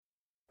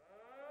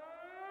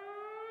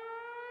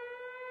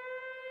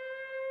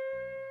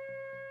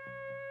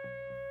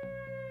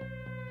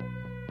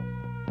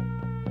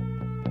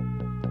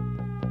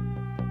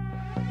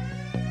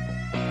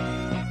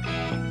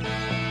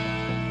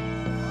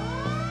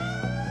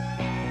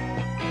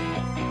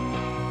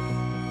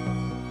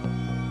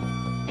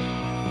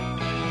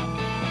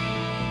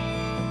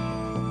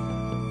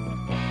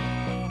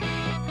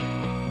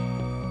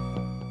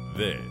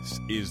This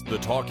is The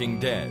Talking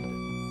Dead,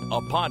 a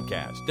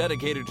podcast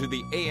dedicated to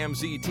the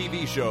AMC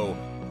TV show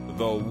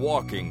The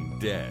Walking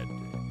Dead.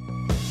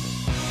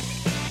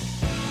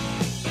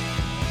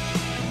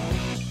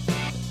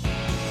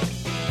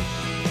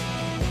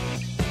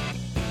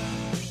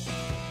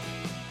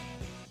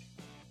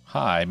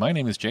 Hi, my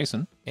name is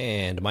Jason.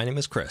 And my name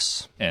is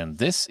Chris. And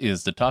this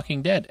is The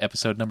Talking Dead,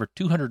 episode number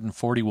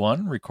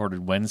 241,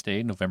 recorded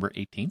Wednesday, November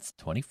 18th,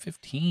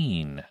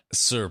 2015.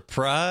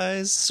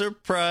 Surprise,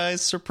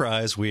 surprise,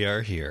 surprise, we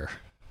are here.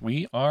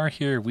 We are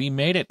here. We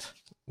made it.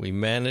 We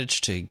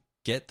managed to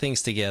get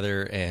things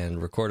together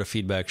and record a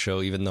feedback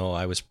show, even though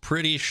I was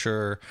pretty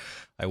sure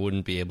I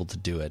wouldn't be able to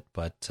do it.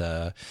 But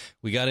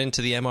we got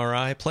into the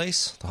MRI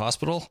place, the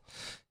hospital.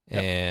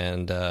 Yep.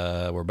 And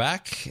we're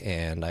back,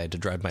 and I had to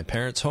drive my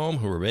parents home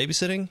who were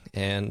babysitting,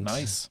 and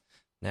nice.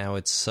 Now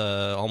it's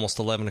almost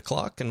 11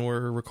 o'clock, and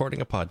we're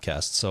recording a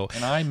podcast.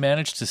 And I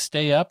managed to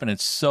stay up, and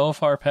it's so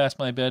far past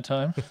my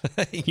bedtime.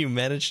 You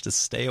managed to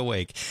stay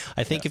awake.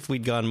 I think if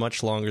we'd gone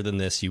much longer than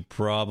this, you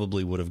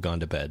probably would have gone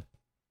to bed.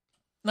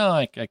 No,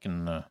 I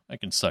can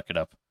suck it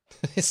up.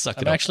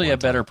 I'm actually a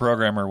better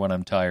programmer when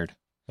I'm tired.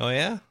 Oh,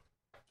 yeah?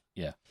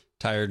 Yeah.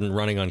 Tired and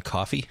running on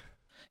coffee?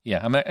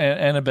 Yeah, I'm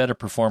a better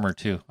performer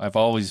too. I've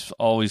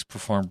always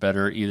performed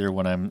better either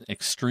when I'm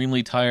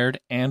extremely tired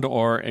and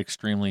or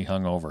extremely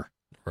hungover.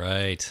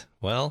 Right.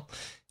 Well,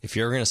 if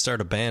you're going to start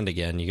a band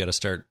again, you got to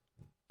start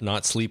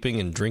not sleeping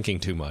and drinking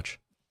too much.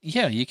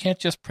 Yeah, you can't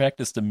just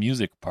practice the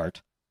music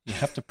part. You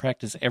have to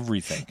practice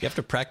everything. You have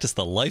to practice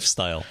the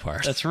lifestyle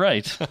part. That's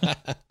right. Because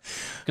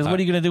what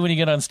are you going to do when you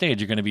get on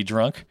stage? You're going to be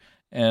drunk,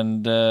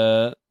 and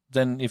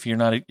then if you're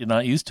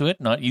not used to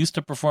it, not used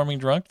to performing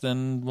drunk,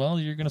 then well,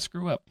 you're going to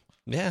screw up.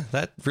 Yeah,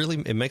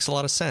 it makes a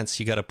lot of sense.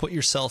 You got to put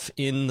yourself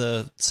in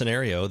the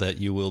scenario that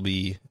you will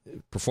be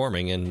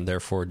performing and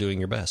therefore doing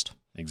your best.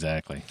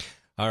 Exactly.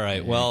 All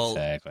right. Well,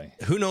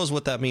 Who knows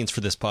what that means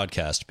for this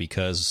podcast,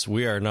 because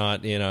we are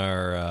not in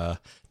our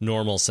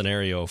normal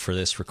scenario for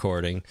this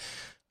recording,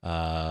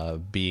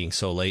 being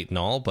so late and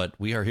all, but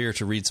we are here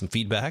to read some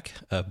feedback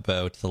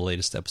about the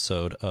latest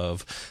episode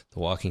of The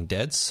Walking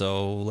Dead.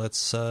 So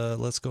let's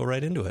go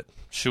right into it.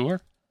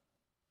 Sure.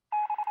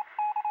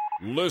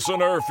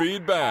 Listener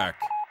feedback.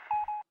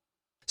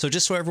 So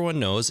just so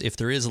everyone knows, if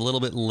there is a little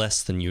bit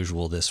less than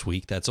usual this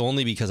week, that's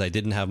only because I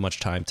didn't have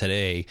much time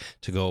today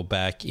to go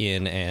back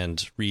in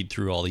and read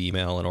through all the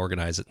email and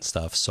organize it and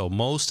stuff. So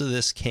most of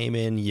this came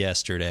in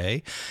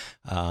yesterday,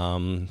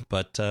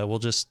 but we'll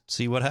just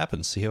see what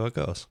happens, see how it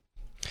goes.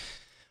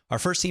 Our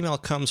first email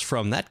comes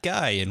from that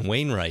guy in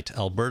Wainwright,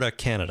 Alberta,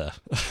 Canada.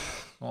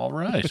 All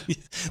right.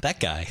 That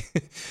guy.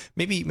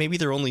 Maybe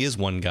there only is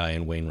one guy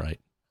in Wainwright.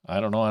 I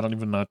don't know.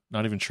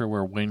 Not even sure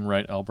where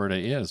Wainwright, Alberta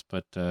is,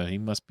 but he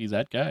must be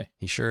that guy.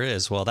 He sure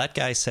is. Well, that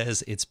guy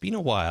says, it's been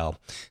a while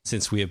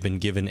since we have been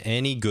given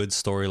any good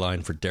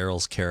storyline for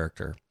Daryl's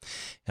character.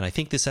 And I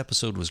think this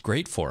episode was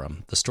great for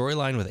him. The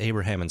storyline with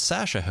Abraham and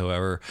Sasha,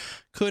 however,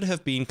 could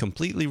have been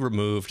completely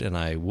removed, and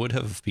I would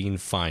have been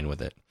fine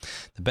with it.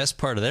 The best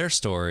parts of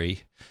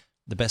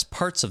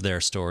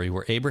their story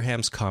were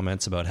Abraham's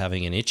comments about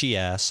having an itchy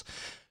ass,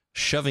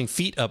 shoving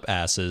feet up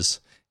asses,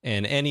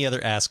 and any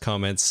other ass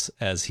comments,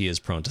 as he is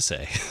prone to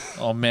say.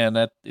 Oh man,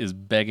 that is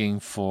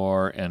begging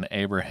for an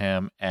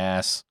Abraham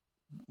ass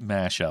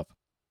mashup.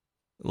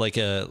 Like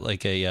a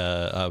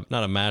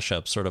not a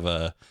mashup, sort of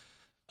a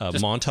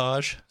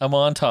montage. A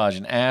montage,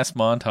 an ass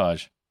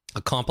montage.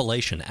 A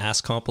compilation,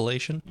 ass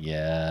compilation.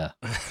 Yeah.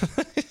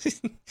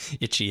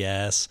 Itchy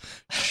ass,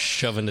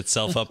 shoving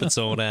itself up its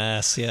own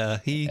ass. Yeah,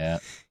 he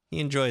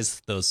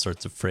enjoys those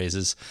sorts of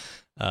phrases.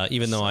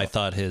 Even though I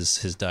thought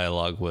his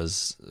dialogue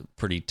was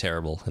pretty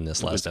terrible in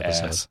this last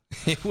episode. Ass.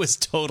 It was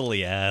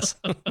totally ass.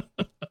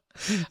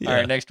 Yeah. All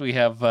right, next we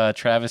have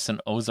Travis in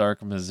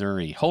Ozark,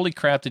 Missouri. Holy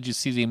crap, did you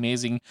see the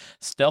amazing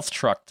stealth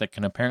truck that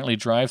can apparently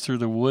drive through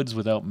the woods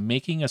without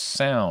making a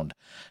sound?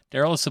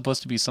 Daryl is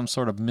supposed to be some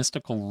sort of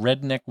mystical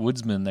redneck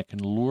woodsman that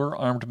can lure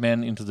armed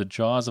men into the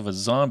jaws of a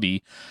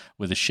zombie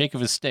with a shake of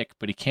his stick,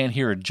 but he can't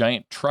hear a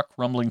giant truck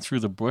rumbling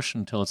through the bush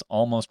until it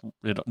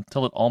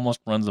almost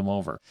runs him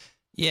over.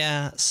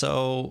 Yeah,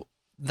 so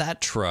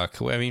that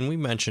truck, I mean, we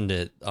mentioned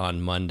it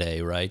on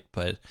Monday, right?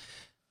 But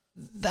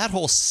that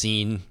whole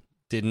scene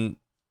didn't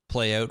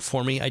play out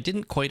for me. I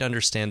didn't quite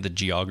understand the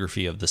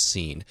geography of the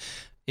scene.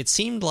 It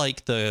seemed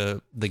like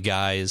the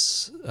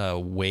guys,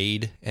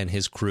 Wade and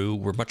his crew,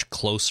 were much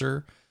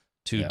closer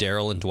to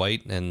Daryl and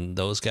Dwight and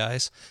those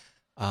guys.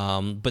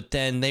 But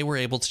then they were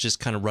able to just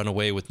kind of run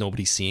away with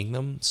nobody seeing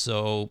them.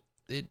 So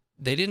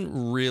they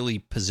didn't really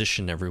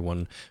position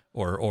everyone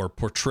or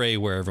portray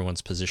where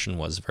everyone's position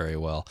was very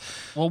well.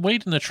 Well,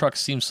 Wade and the truck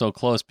seem so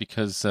close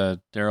because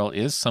Daryl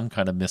is some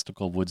kind of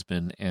mystical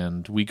woodsman,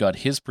 and we got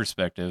his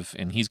perspective,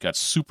 and he's got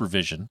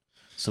supervision,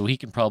 so he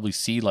can probably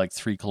see like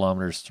 3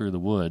 kilometers through the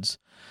woods.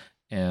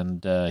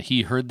 And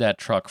he heard that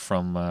truck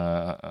from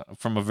a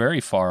very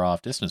far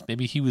off distance.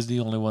 Maybe he was the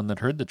only one that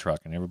heard the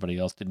truck, and everybody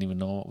else didn't even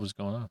know what was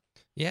going on.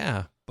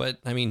 Yeah, but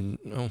I mean,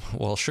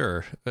 well,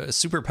 sure.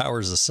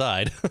 Superpowers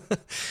aside,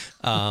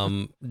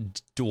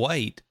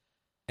 Dwight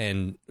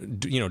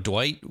and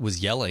Dwight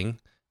was yelling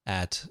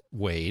at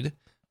Wade.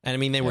 And I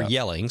mean, they were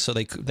yelling, so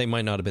they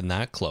might not have been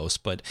that close,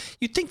 but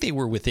you'd think they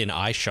were within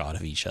eyeshot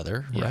of each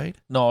other, right?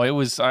 No, it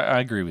was,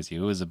 I agree with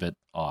you. It was a bit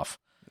off.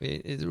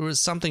 It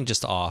was something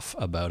just off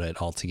about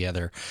it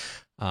altogether.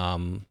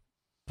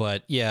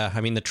 But yeah, I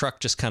mean, the truck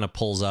just kind of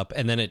pulls up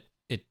and then it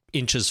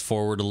inches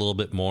forward a little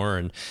bit more,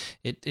 and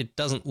it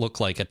doesn't look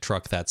like a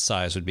truck that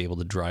size would be able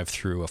to drive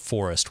through a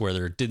forest where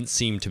there didn't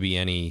seem to be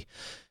any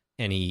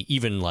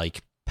even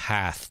like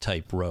path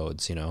type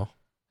roads,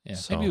 Yeah,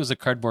 so. Maybe it was a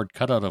cardboard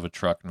cutout of a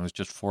truck, and it was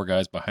just 4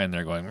 guys behind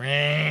there going,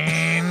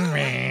 rain,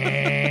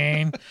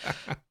 rain,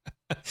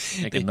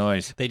 making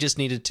noise. They just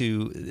needed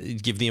to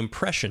give the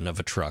impression of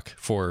a truck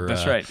for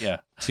that's right, yeah,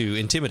 to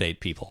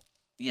intimidate people.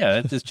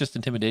 Yeah, it's just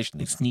intimidation.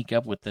 They sneak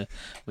up with the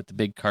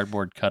big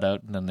cardboard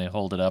cutout, and then they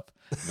hold it up,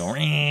 and go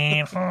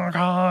rain,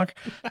 honk,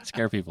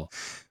 scare people.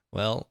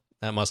 Well,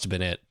 that must have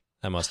been it.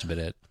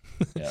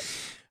 Yeah.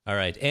 All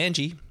right,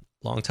 Angie,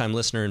 longtime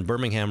listener in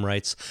Birmingham,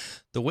 writes,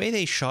 the way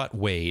they shot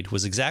Wade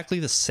was exactly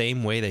the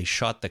same way they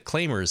shot the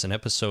Claimers in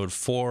episode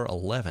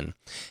 411.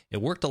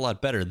 It worked a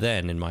lot better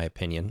then, in my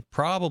opinion,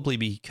 probably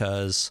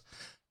because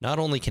not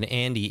only can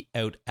Andy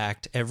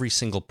outact every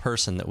single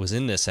person that was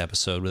in this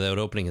episode without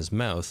opening his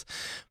mouth,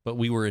 but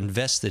we were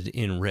invested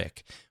in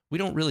Rick. We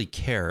don't really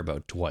care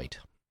about Dwight.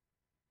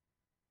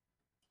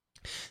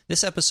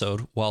 This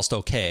episode, whilst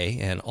okay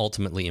and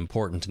ultimately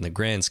important in the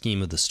grand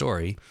scheme of the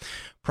story,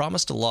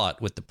 promised a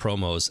lot with the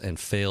promos and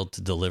failed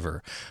to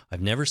deliver. I've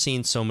never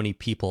seen so many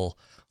people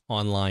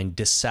online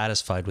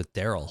dissatisfied with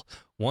Daryl.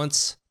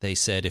 Once they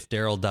said, if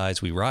Daryl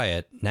dies, we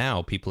riot.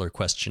 Now people are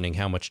questioning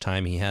how much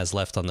time he has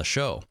left on the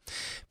show.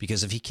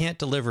 Because if he can't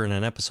deliver in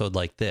an episode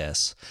like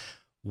this,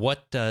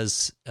 what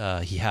does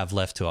he have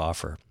left to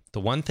offer? The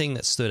one thing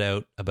that stood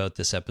out about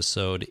this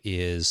episode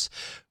is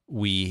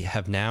we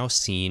have now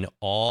seen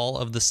all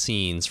of the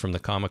scenes from the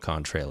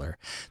Comic-Con trailer.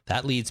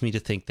 That leads me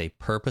to think they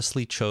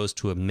purposely chose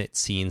to omit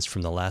scenes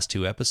from the last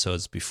 2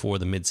 episodes before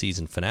the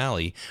mid-season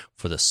finale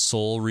for the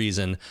sole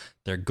reason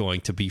they're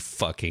going to be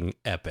fucking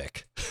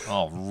epic.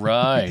 All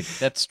right.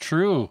 That's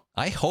true.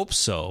 I hope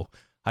so.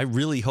 I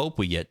really hope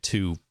we get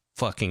 2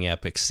 fucking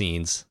epic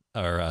scenes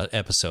or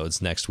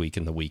episodes next week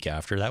and the week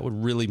after. That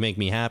would really make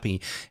me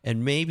happy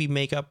and maybe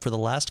make up for the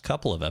last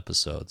couple of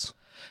episodes.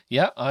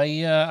 Yeah,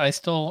 I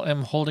still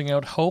am holding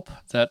out hope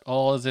that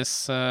all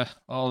this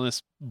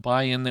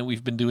buy-in that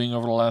we've been doing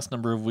over the last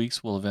number of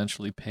weeks will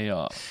eventually pay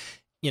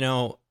off.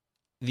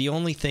 The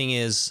only thing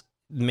is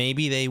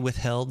maybe they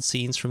withheld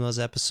scenes from those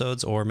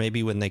episodes, or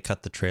maybe when they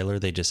cut the trailer,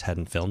 they just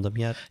hadn't filmed them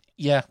yet.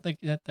 Yeah,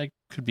 that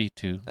could be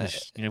too.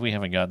 We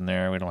haven't gotten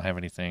there. We don't have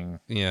anything.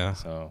 Yeah.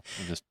 So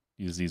we'll just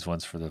use these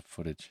ones for the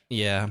footage.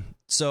 Yeah.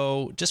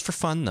 So just for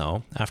fun,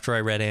 though, after I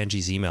read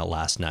Angie's email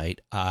last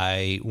night,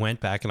 I went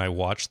back and I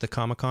watched the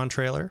Comic-Con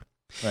trailer.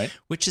 Right.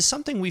 Which is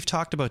something we've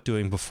talked about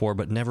doing before,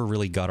 but never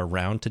really got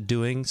around to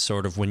doing.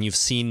 Sort of when you've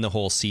seen the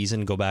whole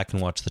season, go back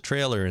and watch the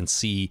trailer and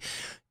see,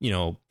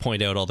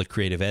 point out all the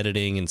creative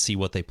editing and see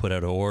what they put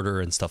out of order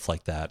and stuff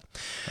like that.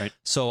 Right.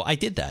 So I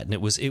did that, and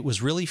it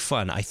was really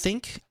fun. I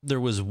think there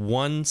was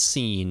one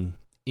scene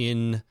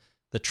in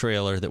the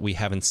trailer that we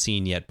haven't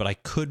seen yet, but I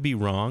could be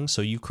wrong,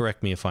 so you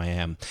correct me if I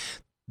am.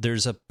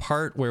 There's a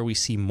part where we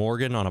see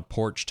Morgan on a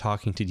porch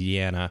talking to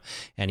Deanna,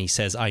 and he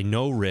says, I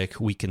know,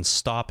 Rick, we can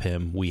stop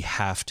him. We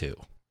have to. Do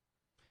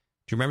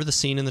you remember the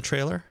scene in the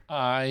trailer?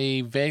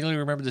 I vaguely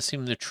remember the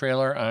scene in the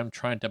trailer. I'm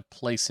trying to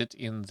place it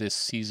in this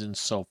season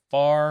so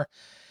far,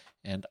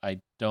 and I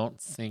don't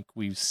think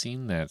we've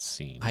seen that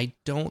scene. I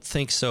don't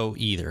think so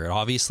either. It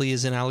obviously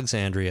is in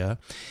Alexandria.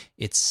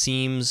 It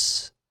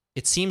seems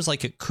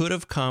like it could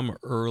have come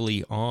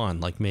early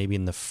on, like maybe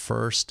in the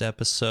first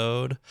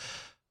episode,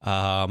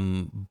 or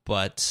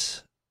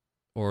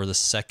the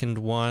second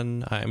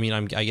one. I mean,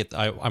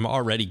 I'm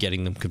already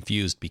getting them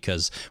confused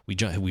because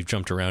we've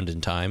jumped around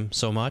in time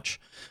so much,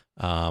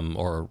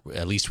 or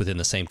at least within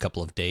the same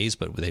couple of days,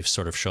 but they've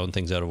sort of shown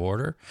things out of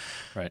order.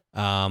 Right.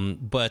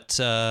 But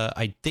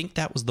I think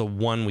that was the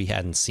one we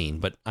hadn't seen,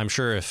 but I'm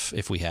sure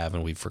if we have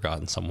and we've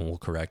forgotten, someone will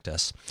correct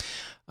us.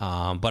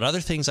 But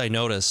other things I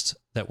noticed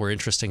that were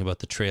interesting about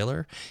the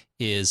trailer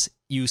is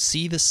you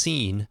see the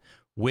scene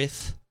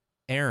with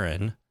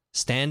Aaron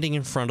standing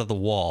in front of the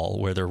wall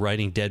where they're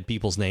writing dead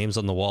people's names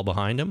on the wall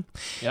behind him.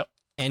 Yep.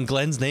 And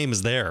Glenn's name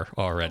is there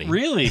already.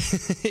 Really?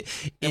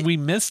 And we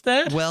missed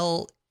that?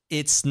 Well,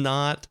 it's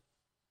not,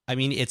 I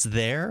mean, it's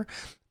there,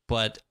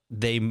 but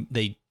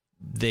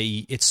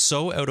it's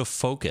so out of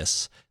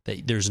focus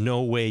that there's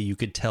no way you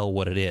could tell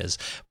what it is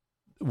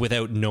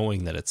without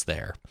knowing that it's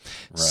there.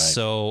 Right.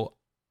 So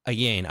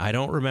again, I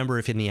don't remember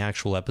if in the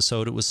actual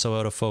episode it was so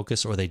out of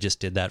focus or they just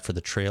did that for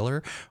the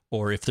trailer,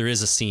 or if there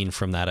is a scene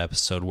from that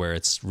episode where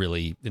it's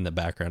really in the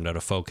background out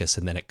of focus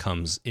and then it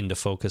comes into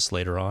focus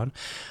later on.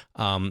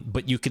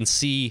 But you can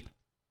see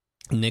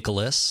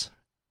Nicholas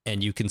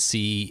and you can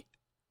see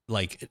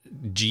like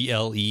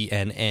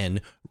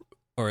Glenn,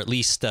 or at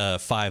least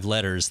 5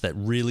 letters that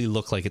really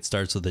look like it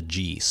starts with a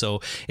G.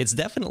 So it's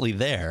definitely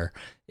there.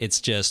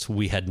 It's just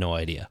we had no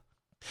idea.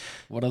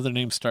 What other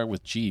names start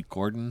with G?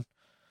 Gordon?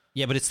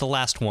 Yeah, but it's the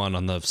last one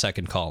on the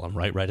second column,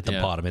 right at the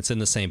bottom. It's in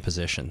the same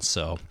position.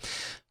 So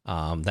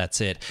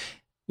that's it.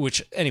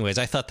 Which, anyways,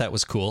 I thought that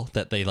was cool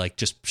that they like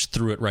just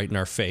threw it right in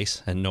our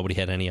face and nobody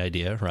had any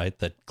idea, right,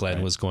 that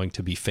Glenn was going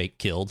to be fake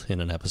killed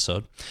in an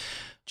episode.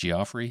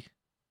 Geoffrey?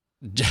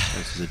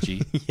 Versus a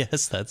G?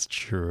 Yes, that's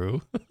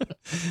true.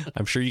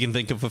 I'm sure you can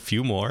think of a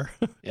few more.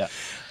 Yeah.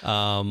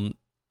 And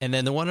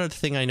then the one other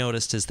thing I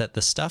noticed is that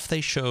the stuff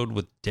they showed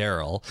with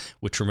Daryl,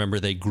 which remember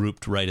they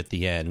grouped right at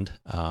the end,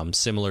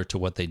 similar to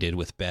what they did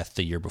with Beth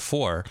the year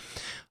before,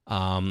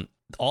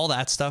 all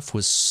that stuff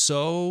was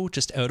so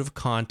just out of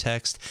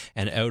context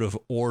and out of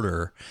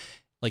order.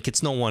 Like,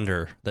 it's no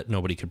wonder that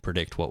nobody could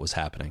predict what was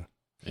happening.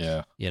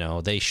 Yeah. You know,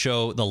 they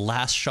show the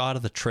last shot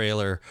of the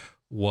trailer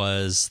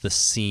was the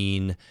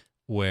scene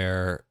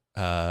where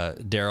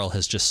Daryl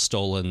has just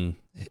stolen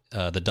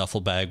the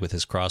duffel bag with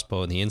his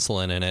crossbow and the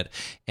insulin in it,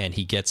 and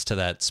he gets to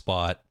that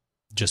spot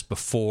just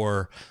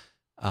before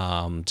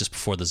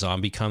the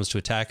zombie comes to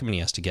attack him, and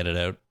he has to get it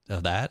out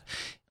of that.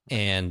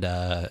 And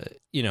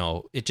you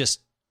know,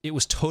 it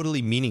was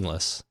totally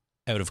meaningless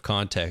out of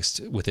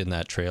context within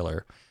that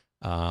trailer.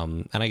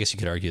 And I guess you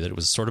could argue that it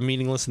was sort of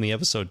meaningless in the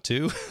episode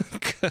too,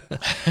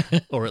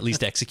 or at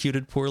least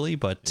executed poorly.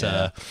 But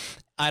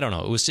I don't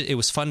know. It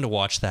was fun to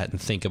watch that and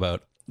think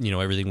about, you know,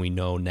 everything we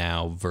know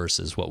now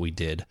versus what we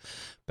did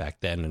back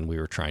then, and we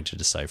were trying to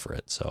decipher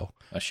it. So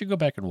I should go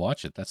back and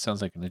watch it. That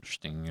sounds like an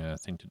interesting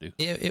thing to do.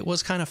 It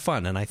was kind of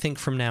fun, and I think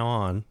from now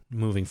on,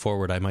 moving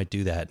forward, I might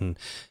do that. And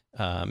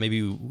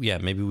maybe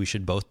we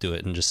should both do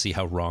it and just see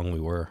how wrong we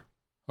were.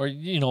 Or,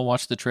 you know,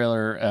 watch the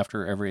trailer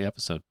after every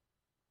episode.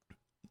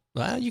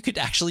 Well, you could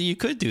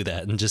do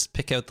that and just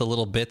pick out the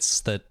little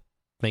bits that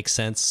make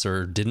sense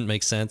or didn't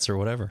make sense or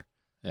whatever.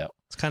 Yeah.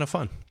 It's kind of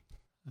fun.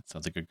 That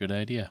sounds like a good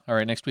idea. All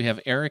right, next we have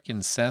Eric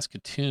in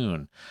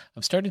Saskatoon.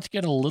 I'm starting to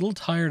get a little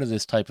tired of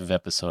this type of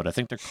episode. I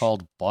think they're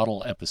called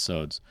bottle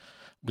episodes.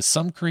 With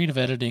some creative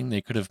editing, they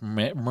could have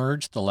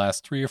merged the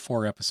last 3 or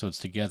 4 episodes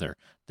together.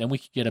 Then we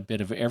could get a bit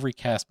of every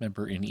cast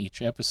member in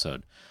each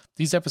episode.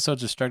 These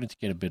episodes are starting to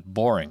get a bit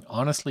boring.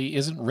 Honestly,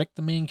 isn't Rick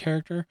the main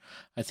character?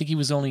 I think he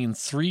was only in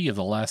 3 of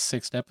the last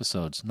 6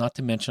 episodes, not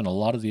to mention a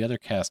lot of the other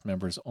cast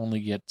members only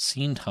get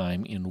scene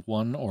time in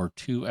 1 or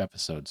 2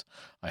 episodes.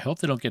 I hope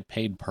they don't get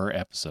paid per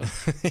episode.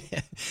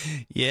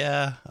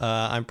 Yeah,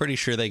 I'm pretty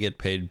sure they get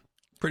paid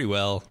pretty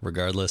well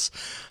regardless.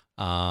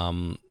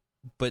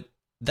 But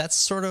that's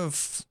sort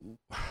of,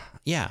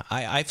 yeah,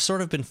 I've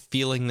sort of been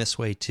feeling this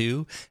way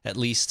too, at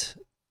least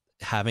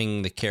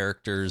having the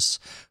characters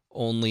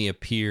only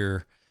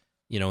appear,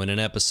 you know, in an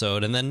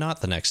episode and then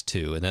not the next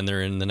 2, and then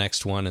they're in the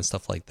next one and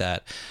stuff like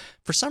that.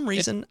 For some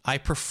reason, I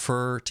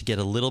prefer to get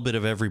a little bit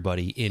of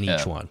everybody in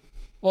each one.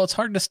 Well, it's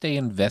hard to stay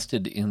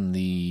invested in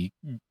the,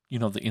 you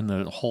know, in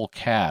the whole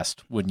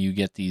cast when you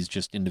get these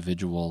just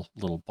individual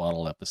little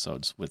bottle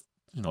episodes with,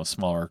 you know,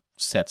 smaller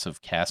sets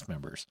of cast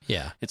members.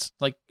 Yeah. It's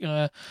like, you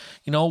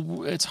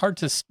know, it's hard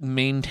to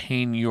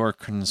maintain your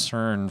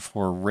concern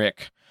for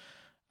Rick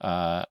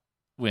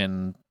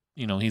when,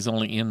 you know, he's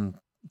only in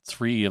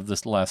 3 of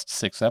this last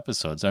 6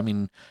 episodes. I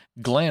mean,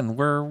 Glenn,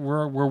 we're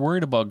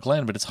worried about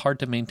Glenn, but it's hard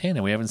to maintain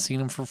it. We haven't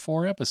seen him for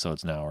 4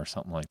 episodes now or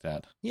something like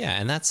that. Yeah,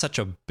 and that's such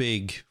a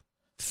big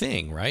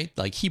thing, right?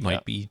 Like, he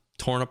might be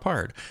torn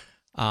apart.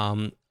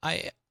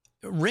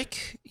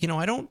 Rick, you know,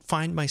 I don't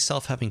find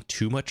myself having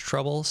too much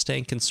trouble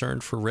staying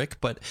concerned for Rick,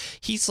 but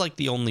he's like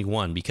the only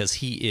one because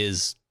he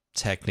is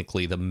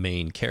technically the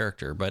main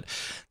character. But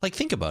like,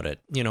 think about it.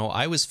 You know,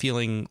 I was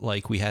feeling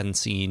like we hadn't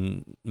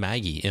seen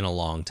Maggie in a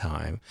long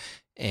time.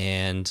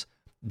 And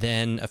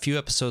then a few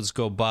episodes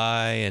go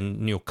by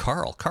and, you know,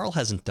 Carl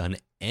hasn't done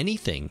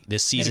anything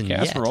this season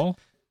yet.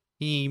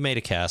 He made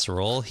a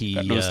casserole. He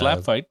got into a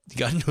slap fight. He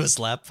got into a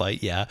slap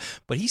fight, yeah.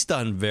 But he's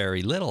done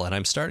very little. And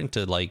I'm starting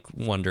to like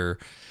wonder,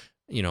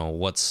 you know,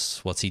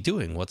 what's he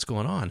doing? What's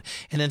going on?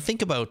 And then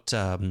think about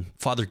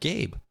Father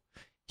Gabe.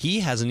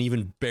 He hasn't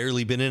even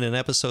barely been in an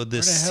episode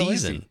this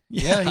season.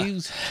 Yeah,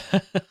 he's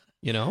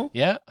you know?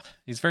 Yeah,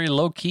 he's very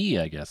low key,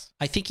 I guess.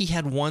 I think he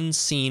had one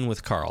scene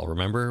with Carl,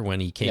 remember, when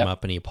he came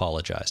up and he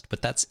apologized,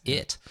 but that's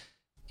it.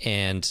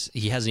 And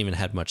he hasn't even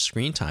had much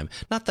screen time.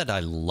 Not that I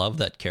love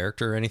that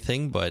character or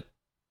anything, but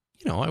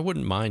you know, I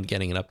wouldn't mind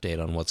getting an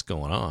update on what's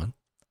going on.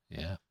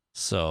 Yeah.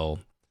 So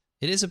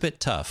it is a bit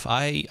tough.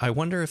 I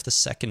wonder if the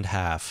second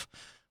half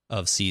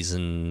of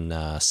season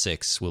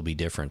 6 will be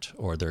different,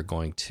 or they're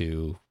going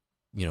to,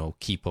 you know,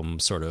 keep them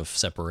sort of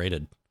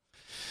separated,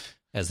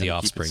 as The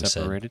Offspring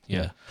said.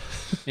 Yeah.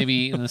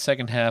 Maybe in the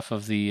second half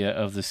of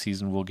the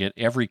season, we'll get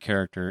every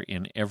character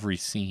in every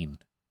scene.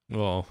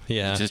 Well,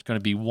 yeah. It's just going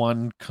to be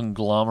one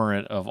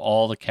conglomerate of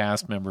all the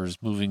cast members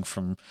moving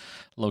from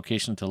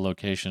location to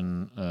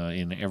location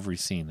in every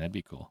scene. That'd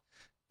be cool.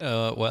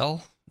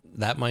 Well,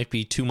 that might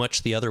be too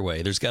much the other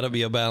way. There's got to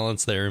be a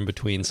balance there in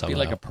between somehow. Be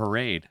like a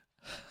parade.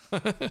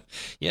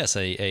 Yes,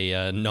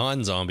 a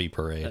non-zombie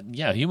parade.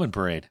 Yeah, human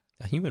parade.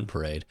 A human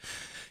parade.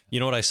 You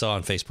know what I saw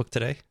on Facebook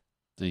today?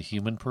 The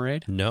human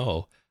parade?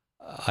 No.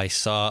 I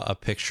saw a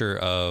picture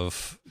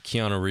of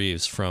Keanu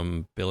Reeves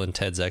from Bill and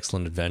Ted's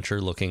Excellent Adventure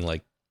looking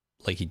like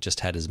he just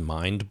had his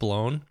mind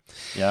blown.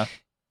 Yeah.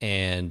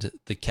 And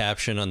the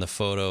caption on the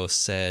photo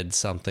said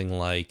something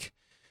like,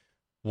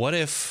 what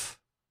if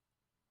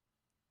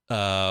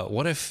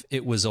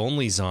it was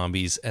only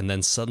zombies and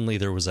then suddenly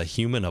there was a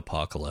human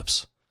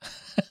apocalypse?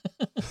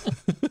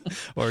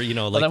 Or, you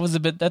know, like, well,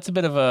 that's a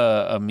bit of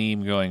a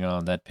meme going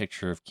on, that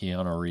picture of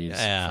Keanu Reeves.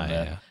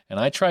 Yeah. And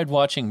I tried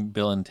watching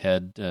Bill and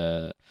Ted's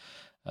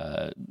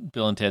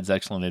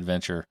Excellent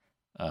Adventure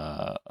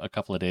a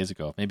couple of days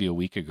ago, maybe a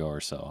week ago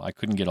or so. I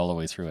couldn't get all the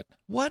way through it.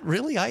 What?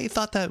 Really? I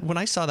thought that when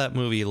I saw that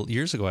movie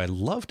years ago, I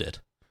loved it.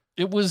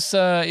 It was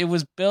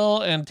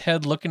Bill and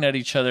Ted looking at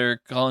each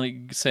other,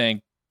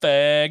 saying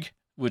 "fag,"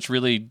 which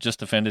really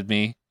just offended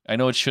me. I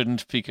know it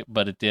shouldn't,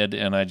 but it did,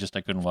 and I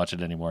couldn't watch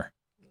it anymore.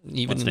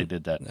 Once they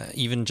did that,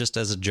 even just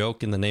as a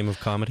joke in the name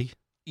of comedy.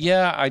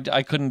 Yeah,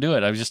 I couldn't do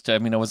it. I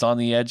was on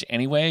the edge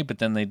anyway, but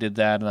then they did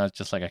that, and I was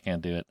just like, I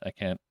can't do it. I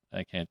can't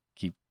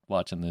keep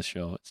watching this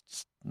show. It's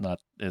just not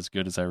as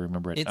good as I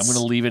remember it. I'm going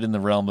to leave it in the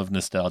realm of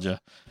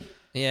nostalgia.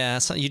 Yeah,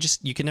 so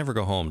you can never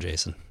go home,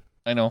 Jason.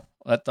 I know.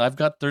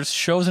 There's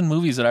shows and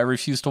movies that I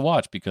refuse to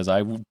watch because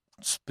I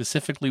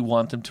specifically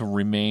want them to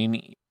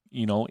remain,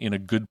 in a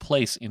good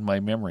place in my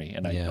memory,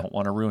 and I don't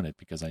want to ruin it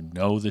because I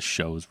know the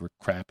shows were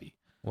crappy.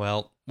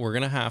 Well, we're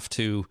going to have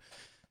to,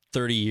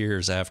 30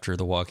 years after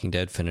The Walking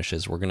Dead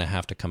finishes, we're going to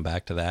have to come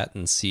back to that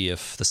and see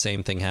if the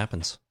same thing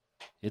happens.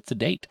 It's a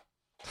date.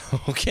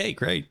 Okay,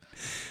 great.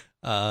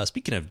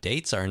 Speaking of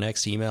dates, our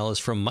next email is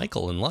from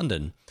Michael in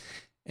London.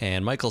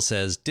 And Michael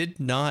says, did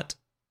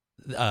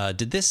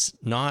this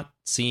not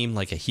seem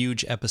like a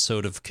huge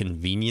episode of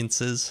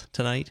conveniences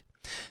tonight?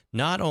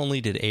 Not only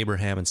did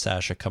Abraham and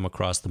Sasha come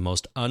across the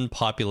most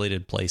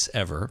unpopulated place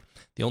ever,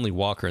 the only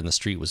walker in the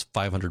street was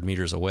 500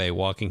 meters away,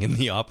 walking in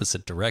the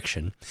opposite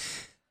direction.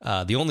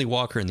 The only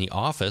walker in the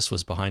office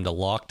was behind a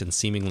locked and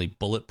seemingly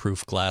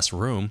bulletproof glass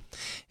room,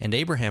 and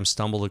Abraham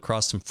stumbled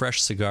across some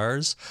fresh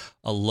cigars.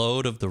 A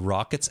load of the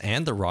rockets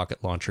and the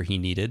rocket launcher he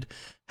needed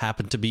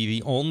happened to be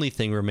the only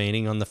thing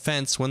remaining on the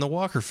fence when the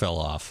walker fell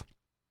off.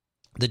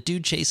 The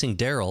dude chasing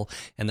Daryl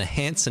and the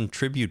Hanson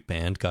tribute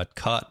band got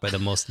caught by the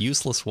most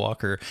useless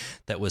walker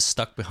that was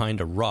stuck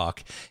behind a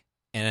rock.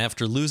 And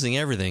after losing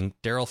everything,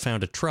 Daryl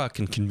found a truck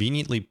and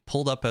conveniently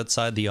pulled up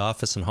outside the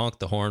office and honked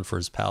the horn for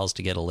his pals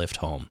to get a lift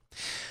home.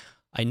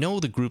 I know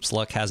the group's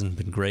luck hasn't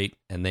been great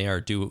and they are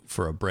due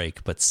for a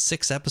break, but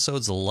 6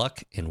 episodes of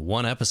luck in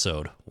 1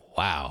 episode.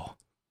 Wow.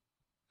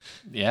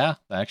 Yeah,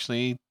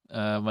 actually,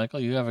 Michael,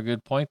 you have a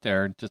good point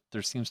there.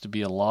 There seems to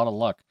be a lot of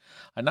luck.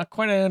 I'm not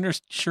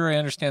quite sure I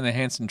understand the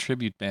Hanson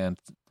tribute band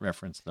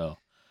reference, though.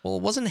 Well,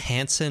 wasn't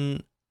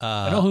Hanson...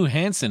 I know who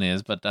Hanson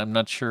is, but I'm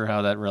not sure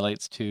how that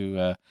relates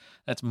to...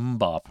 that's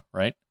Mbop,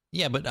 right?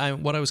 Yeah, but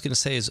what I was going to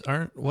say is,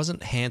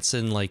 wasn't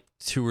Hanson like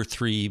 2 or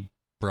 3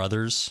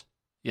 brothers?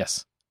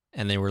 Yes.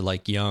 And they were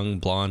like young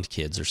blonde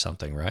kids or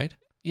something, right?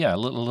 Yeah,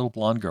 little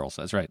blonde girls.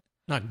 That's right.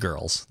 Not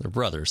girls. They're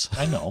brothers.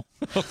 I know.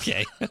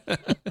 Okay.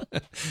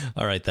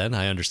 All right, then.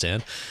 I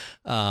understand.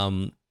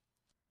 I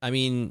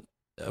mean,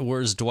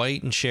 where's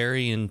Dwight and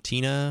Sherry and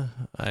Tina?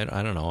 I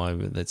don't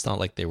know. It's not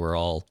like they were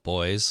all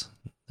boys.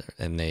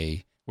 And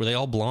were they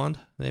all blonde?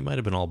 They might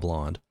have been all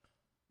blonde.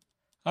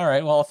 All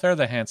right. Well, if they're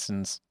the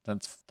Hansons,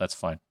 that's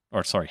fine.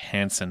 Or, sorry,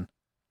 Hanson.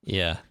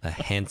 Yeah, the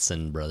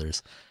Hanson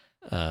brothers.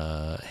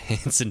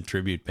 Hanson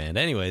tribute band.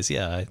 Anyways,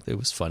 yeah, it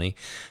was funny.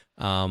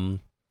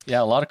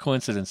 Yeah, a lot of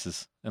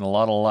coincidences and a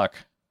lot of luck.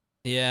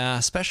 Yeah,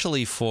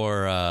 especially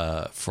for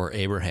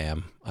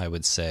Abraham, I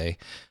would say.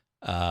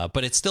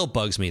 But it still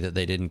bugs me that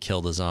they didn't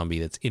kill the zombie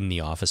that's in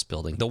the office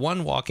building. The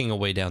one walking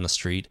away down the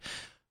street,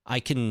 I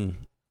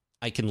can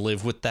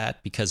live with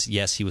that because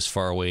yes, he was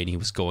far away and he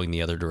was going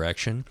the other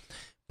direction.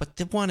 But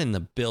the one in the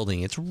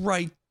building, it's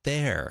right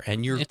there,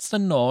 and it's the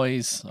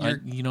noise.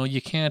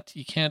 You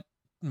can't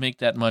make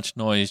that much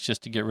noise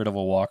just to get rid of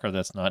a walker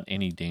that's not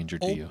any danger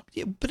to you.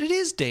 Yeah, but it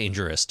is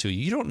dangerous to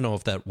you. You don't know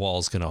if that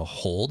wall's going to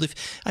hold.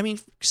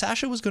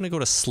 Sasha was going to go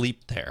to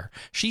sleep there.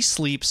 She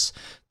sleeps,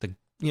 the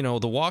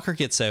walker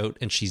gets out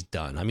and she's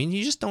done. I mean,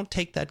 you just don't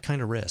take that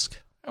kind of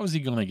risk. How is he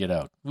going to get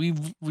out?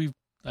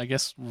 I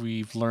guess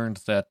we've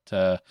learned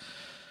that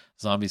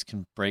zombies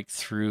can break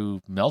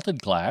through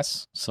melted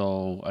glass,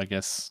 so I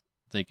guess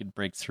they could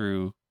break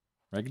through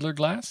regular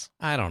glass?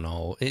 I don't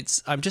know.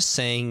 I'm just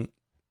saying,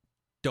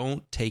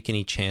 don't take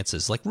any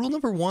chances. Like, rule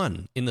number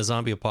 1 in the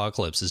zombie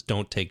apocalypse is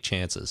don't take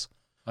chances.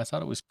 I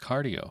thought it was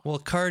cardio. Well,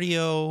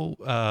 cardio,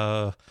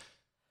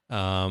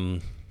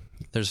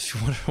 there's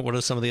what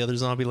are some of the other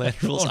zombie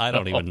land rules? I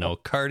don't even know.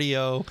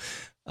 Cardio,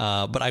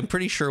 but I'm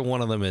pretty sure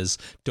one of them is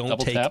don't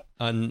double take tap?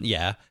 and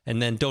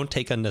then don't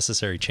take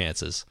unnecessary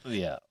chances.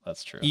 Yeah,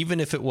 that's true. Even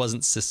if it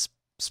wasn't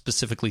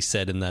specifically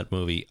said in that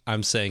movie,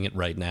 I'm saying it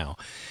right now.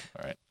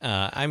 All right.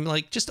 I'm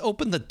like, just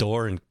open the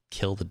door and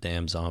kill the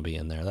damn zombie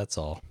in there. That's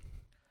all.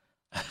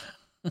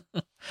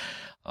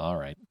 All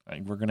right.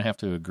 We're going to have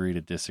to agree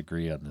to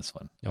disagree on this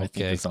one. Okay. I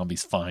think the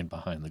zombie's fine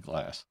behind the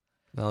glass.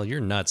 Well,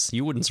 you're nuts.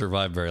 You wouldn't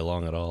survive very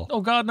long at all.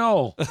 Oh, God,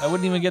 no. I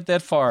wouldn't even get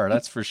that far.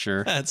 That's for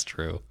sure. That's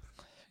true.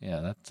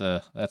 Yeah,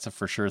 that's a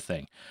for sure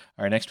thing.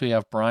 All right, next we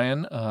have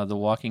Brian, the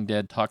Walking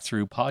Dead Talk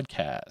Through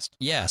podcast.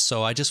 Yeah,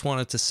 so I just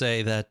wanted to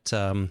say that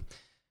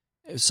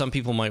some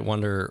people might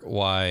wonder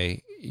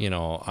why,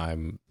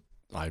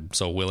 I'm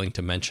so willing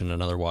to mention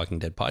another Walking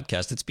Dead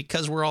podcast. It's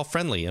because we're all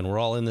friendly and we're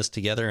all in this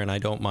together, and I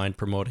don't mind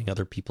promoting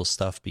other people's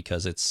stuff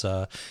because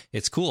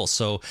it's cool.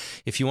 So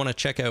if you want to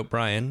check out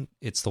Brian,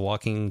 it's the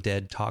Walking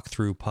Dead Talk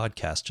Through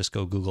podcast. Just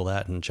go Google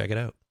that and check it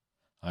out.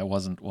 I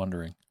wasn't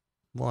wondering.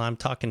 Well, I'm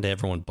talking to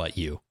everyone but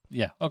you.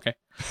 Yeah, okay.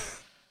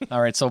 All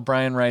right, so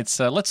Brian writes,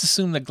 let's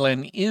assume that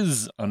Glenn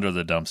is under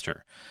the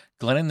dumpster.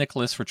 Glenn and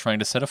Nicholas were trying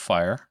to set a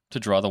fire to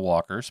draw the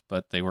walkers,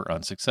 but they were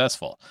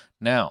unsuccessful.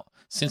 Now,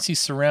 since he's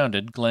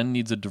surrounded, Glenn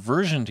needs a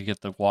diversion to get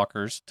the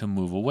walkers to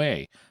move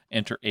away.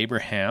 Enter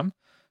Abraham,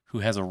 who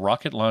has a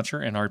rocket launcher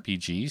and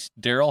RPGs.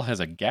 Daryl has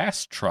a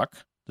gas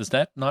truck. Does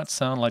that not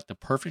sound like the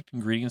perfect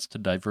ingredients to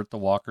divert the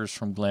walkers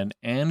from Glenn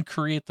and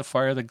create the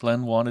fire that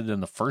Glenn wanted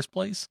in the first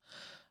place?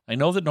 I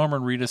know that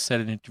Norman Reedus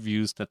said in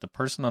interviews that the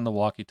person on the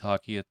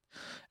walkie-talkie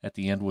at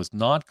the end was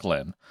not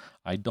Glenn.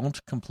 I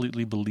don't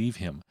completely believe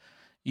him.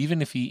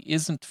 Even if he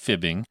isn't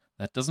fibbing,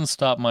 that doesn't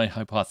stop my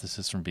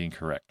hypothesis from being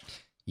correct.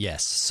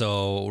 Yes,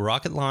 so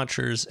rocket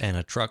launchers and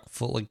a truck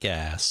full of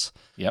gas.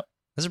 Yep.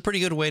 That's a pretty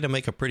good way to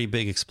make a pretty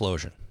big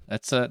explosion.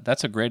 That's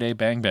a grade A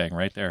bang bang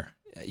right there.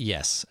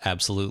 Yes,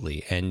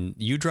 absolutely. And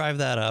you drive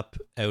that up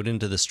out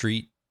into the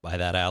street by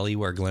that alley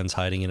where Glenn's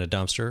hiding in a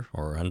dumpster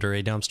or under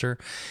a dumpster.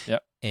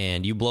 Yep.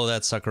 And you blow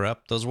that sucker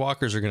up, those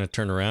walkers are going to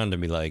turn around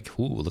and be like,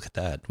 ooh, look at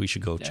that. We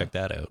should go check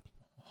that out.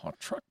 A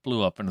truck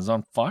blew up and is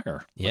on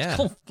fire.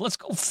 Let's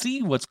go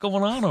see what's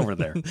going on over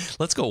there.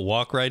 Let's go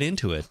walk right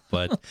into it.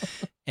 But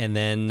and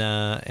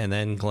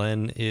then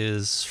Glenn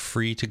is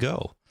free to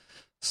go.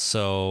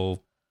 So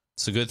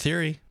it's a good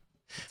theory.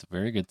 It's a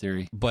very good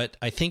theory. But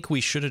I think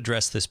we should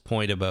address this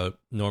point about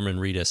Norman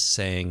Reedus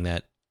saying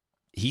that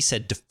he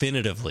said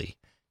definitively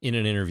in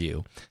an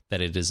interview that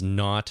it is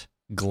not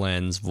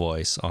Glenn's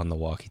voice on the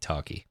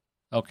walkie-talkie.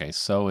 Okay,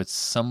 so it's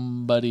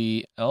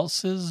somebody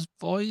else's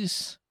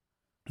voice?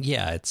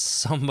 Yeah, it's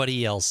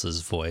somebody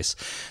else's voice.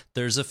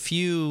 There's a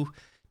few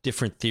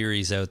different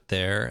theories out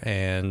there,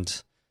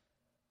 and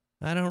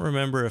I don't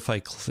remember if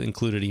I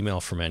included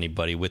email from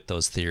anybody with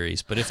those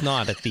theories, but if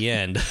not, at the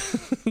end,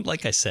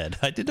 like I said,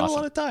 I didn't have a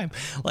lot of time.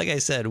 Like I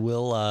said,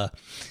 we'll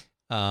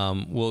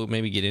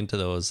maybe get into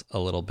those a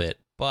little bit,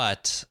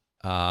 but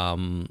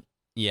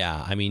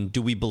yeah, I mean,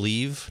 do we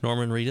believe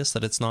Norman Reedus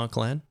that it's not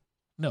Glenn?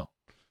 No.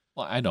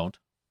 Well, I don't.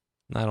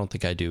 I don't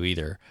think I do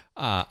either.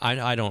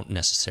 I don't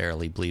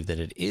necessarily believe that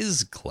it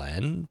is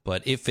Glenn,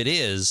 but if it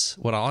is,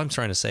 what all I'm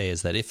trying to say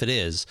is that if it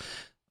is,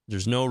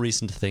 there's no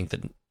reason to think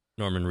that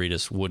Norman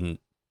Reedus wouldn't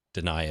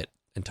deny it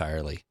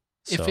entirely.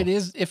 So.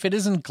 If it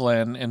isn't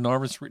Glenn and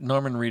Norman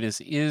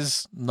Reedus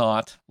is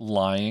not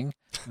lying,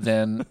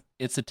 then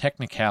it's a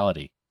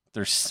technicality.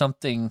 There's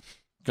something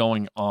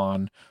going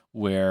on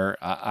where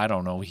I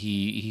don't know.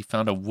 He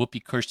found a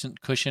whoopee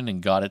cushion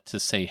and got it to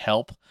say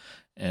help,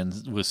 and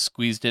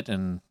squeezed it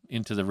and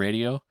into the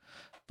radio.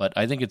 But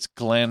I think it's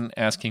Glenn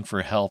asking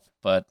for help,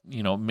 but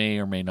may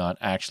or may not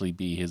actually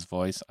be his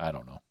voice. I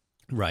don't know.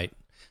 Right.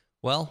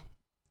 Well,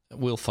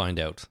 we'll find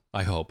out,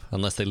 I hope,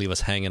 unless they leave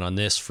us hanging on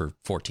this for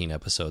 14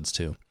 episodes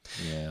too.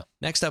 Yeah.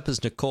 Next up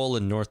is Nicole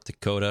in North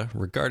Dakota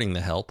regarding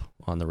the help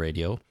on the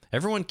radio.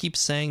 Everyone keeps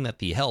saying that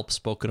the help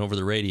spoken over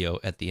the radio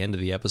at the end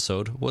of the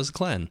episode was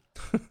Glenn.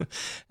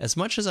 As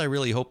much as I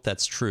really hope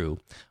that's true,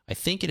 I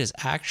think it is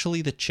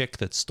actually the chick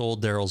that stole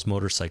Daryl's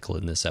motorcycle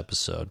in this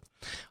episode.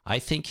 I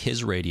think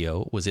his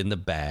radio was in the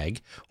bag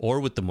or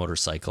with the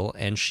motorcycle,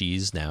 and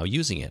she's now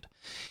using it.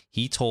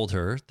 He told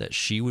her that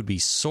she would be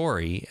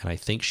sorry, and I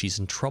think she's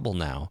in trouble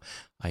now.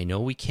 I know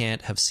we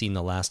can't have seen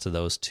the last of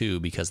those two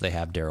because they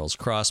have Daryl's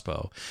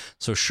crossbow.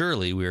 So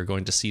surely we are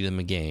going to see them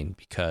again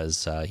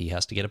because he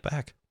has to get it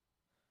back.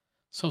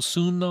 So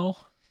soon, though?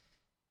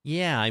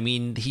 Yeah, I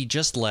mean, he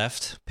just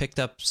left, picked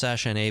up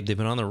Sasha and Abe. They've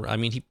been on the... I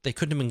mean, they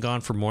couldn't have been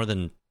gone for more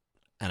than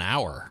an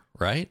hour,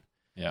 right?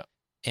 Yeah.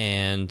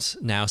 And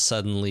now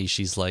suddenly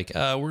she's like,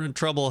 we're in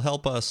trouble,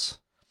 help us.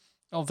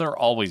 Oh, they're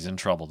always in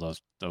trouble,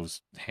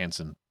 those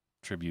Hanson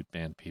tribute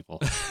band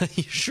people.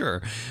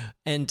 Sure.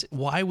 And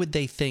why would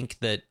they think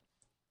that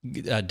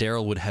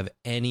Daryl would have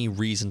any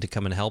reason to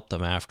come and help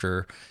them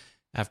after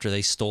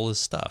they stole his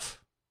stuff?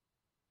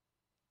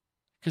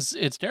 Because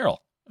it's Daryl.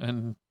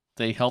 And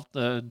they helped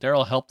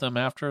Daryl helped them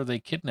after they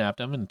kidnapped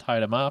him and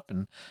tied him up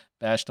and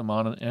bashed him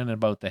on and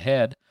about the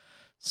head.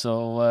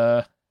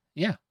 So,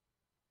 yeah.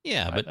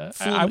 Yeah, but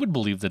I would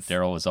believe that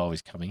Daryl was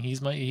always coming.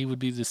 He would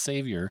be the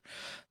savior.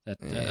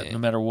 That no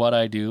matter what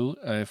I do,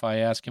 if I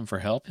ask him for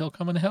help, he'll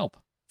come and help.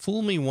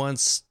 Fool me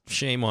once,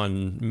 shame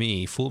on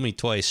me. Fool me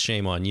twice,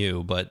 shame on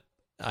you. But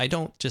I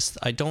don't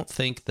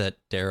think that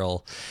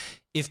Daryl,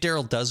 if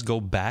Daryl does go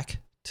back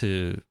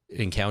to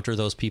encounter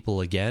those people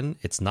again,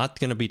 it's not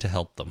going to be to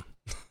help them.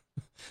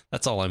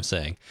 That's all I'm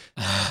saying.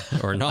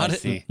 Or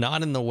not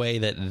in the way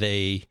that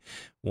they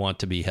want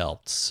to be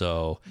helped.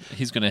 So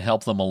he's going to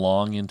help them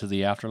along into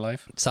the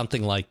afterlife?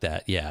 Something like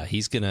that. Yeah,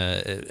 he's going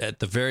to at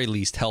the very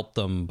least help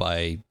them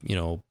by,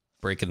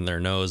 breaking their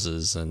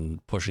noses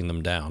and pushing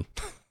them down.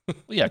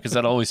 Yeah, because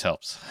that always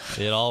helps.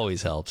 It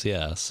always helps,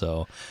 yeah.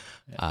 So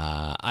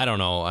I don't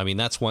know. I mean,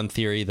 that's one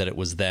theory, that it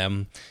was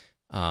them.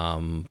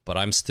 But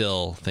I'm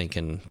still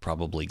thinking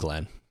probably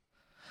Glenn.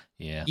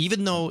 Yeah.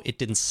 Even though it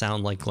didn't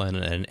sound like Glenn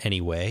in any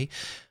way,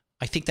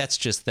 I think that's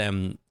just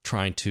them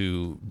trying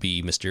to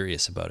be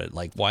mysterious about it.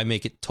 Like, why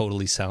make it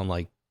totally sound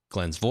like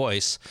Glenn's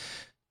voice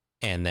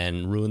and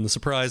then ruin the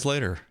surprise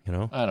later,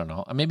 I don't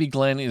know. Maybe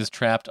Glenn is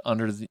trapped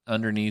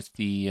underneath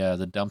the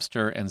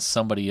dumpster, and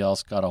somebody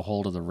else got a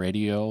hold of the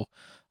radio.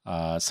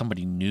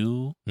 Somebody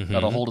new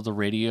got a hold of the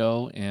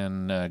radio,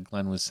 and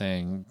Glenn was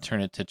saying,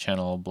 turn it to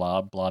channel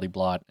blah, bloody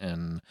blot,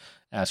 and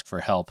ask for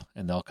help,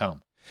 and they'll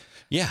come.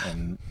 Yeah.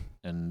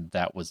 And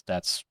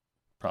that's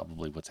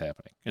probably what's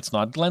happening. It's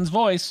not Glenn's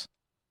voice.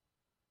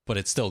 But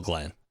it's still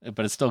Glenn.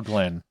 But it's still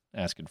Glenn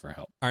asking for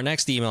help. Our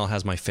next email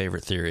has my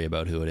favorite theory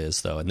about who it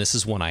is, though, and this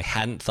is one I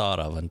hadn't thought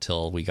of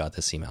until we got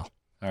this email.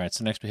 All right,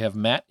 so next we have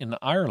Matt in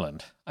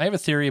Ireland. I have a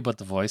theory about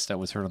the voice that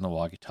was heard on the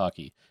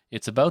walkie-talkie.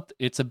 It's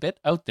a bit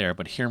out there,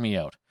 but hear me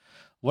out.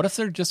 What if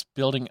they're just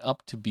building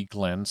up to be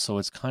Glenn, so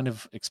it's kind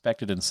of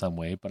expected in some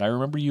way, but I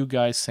remember you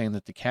guys saying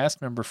that the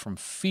cast member from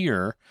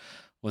Fear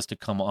was to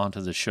come onto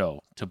the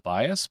show.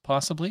 Tobias,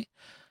 possibly?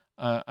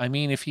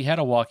 If he had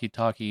a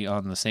walkie-talkie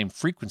on the same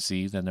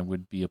frequency, then there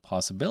would be a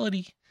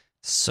possibility.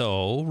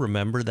 So,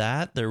 remember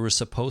that? There was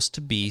supposed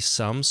to be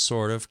some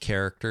sort of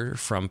character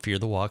from Fear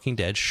the Walking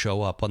Dead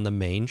show up on the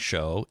main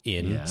show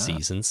in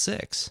season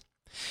 6.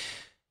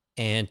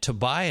 And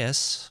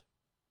Tobias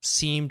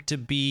seemed to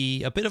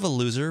be a bit of a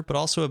loser, but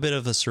also a bit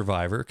of a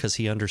survivor, because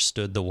he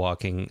understood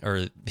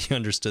he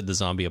understood the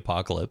zombie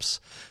apocalypse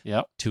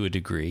to a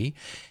degree,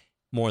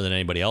 more than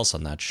anybody else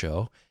on that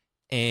show.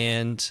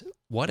 And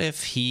what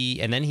if she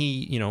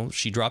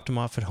dropped him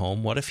off at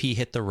home. What if he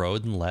hit the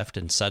road and left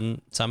and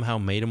somehow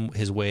made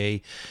his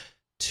way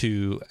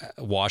to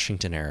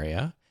Washington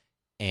area,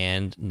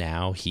 and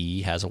now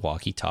he has a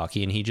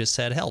walkie-talkie and he just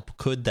said help?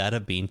 Could that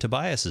have been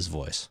Tobias's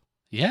voice?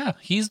 Yeah,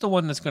 he's the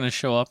one that's going to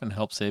show up and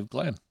help save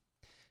Glenn.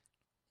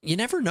 You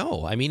never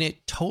know. I mean,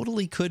 it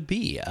totally could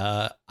be.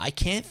 I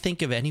can't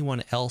think of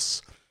anyone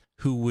else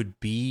who would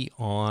be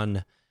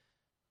on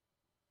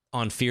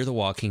Fear the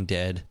Walking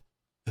Dead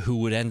who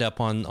would end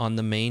up on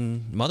the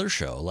main mother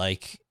show.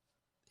 Like,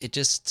 it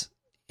just,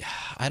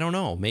 I don't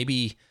know.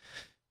 Maybe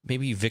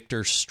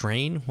Victor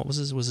Strain. What was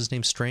his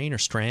name? Strain or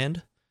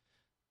Strand?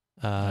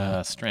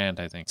 Strand,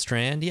 I think.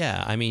 Strand,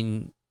 yeah. I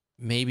mean,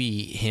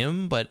 maybe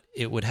him, but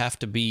it would have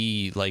to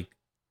be like,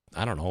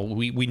 I don't know.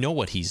 We know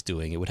what he's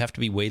doing. It would have to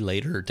be way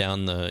later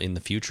down in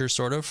the future,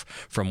 sort of,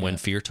 from when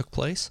Fear took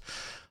place.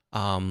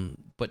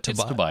 But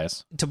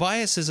Tobias.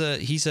 Tobias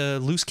he's a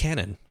loose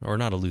cannon, or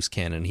not a loose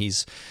cannon.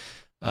 He's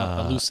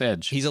a loose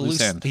edge. He's a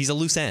loose end. He's a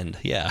loose end.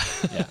 Yeah.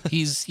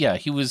 He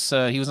was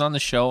on the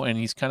show, and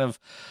he's kind of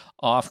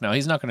off now.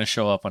 He's not going to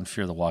show up on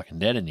Fear the Walking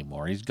Dead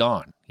anymore. He's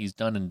gone. He's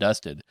done and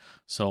dusted.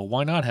 So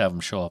why not have him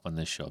show up on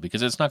this show?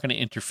 Because it's not going to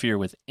interfere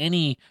with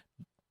any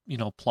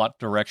plot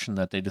direction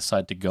that they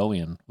decide to go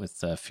in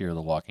with Fear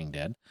the Walking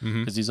Dead,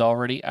 because he's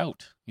already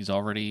out. He's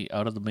already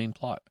out of the main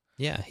plot.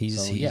 Yeah,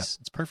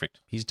 it's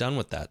perfect. He's done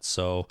with that.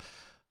 So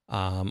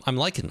I'm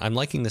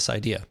liking this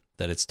idea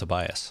that it's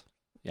Tobias.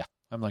 Yeah,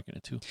 I'm liking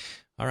it too.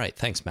 All right,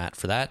 thanks, Matt,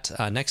 for that.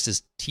 Next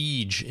is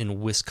Tej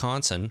in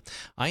Wisconsin.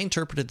 I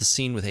interpreted the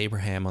scene with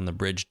Abraham on the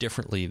bridge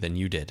differently than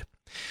you did.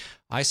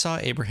 I saw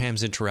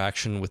Abraham's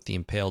interaction with the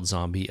impaled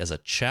zombie as a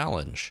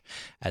challenge,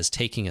 as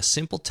taking a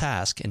simple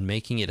task and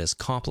making it as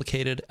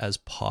complicated as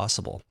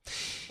possible.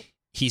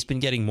 He's been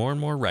getting more and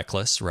more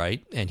reckless,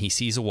 right? And he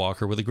sees a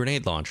walker with a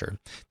grenade launcher.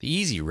 The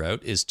easy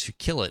route is to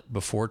kill it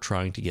before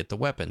trying to get the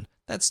weapon.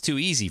 That's too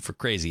easy for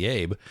Crazy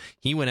Abe.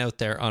 He went out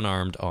there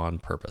unarmed on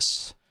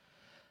purpose.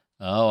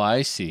 Oh,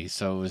 I see.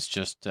 So it was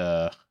just,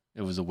 it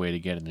was a way to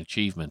get an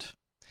achievement.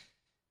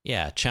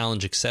 Yeah,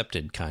 challenge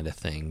accepted kind of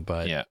thing.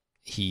 But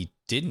he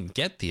didn't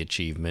get the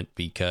achievement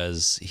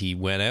because he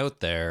went out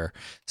there,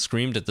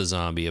 screamed at the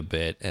zombie a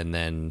bit, and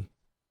then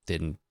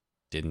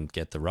didn't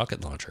get the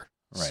rocket launcher.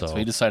 Right. So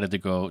he decided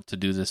to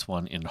do this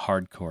one in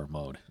hardcore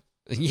mode.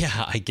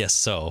 Yeah, I guess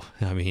so.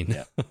 I mean,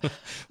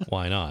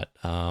 why not?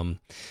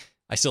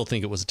 I still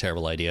think it was a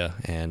terrible idea,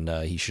 and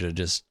he should have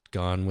just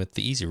gone with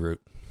the easy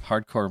route.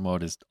 Hardcore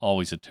mode is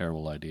always a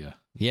terrible idea.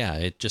 Yeah,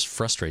 it just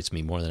frustrates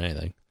me more than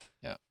anything.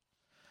 Yeah. All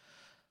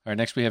right,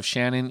 next we have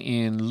Shannon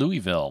in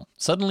Louisville.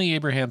 Suddenly,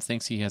 Abraham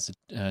thinks he has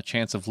a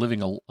chance of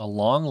living a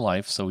long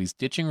life, so he's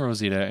ditching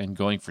Rosita and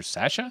going for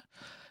Sasha.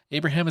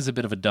 Abraham is a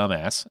bit of a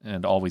dumbass,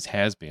 and always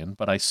has been,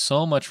 but I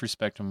so much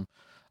respect him.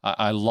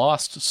 I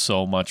lost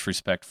so much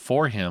respect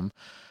for him,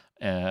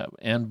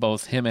 and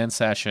both him and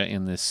Sasha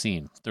in this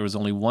scene. There was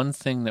only one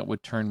thing that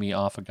would turn me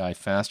off a guy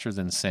faster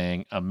than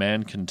saying, "A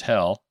man can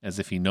tell," as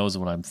if he knows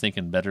what I'm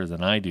thinking better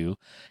than I do,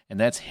 and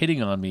that's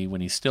hitting on me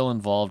when he's still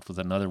involved with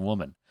another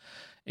woman.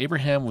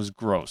 Abraham was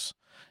gross.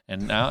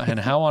 And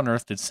how on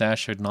earth did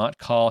Sasha not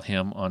call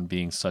him on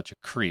being such a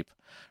creep?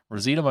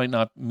 Rosita might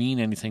not mean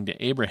anything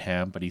to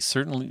Abraham, but he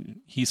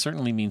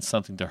certainly means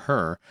something to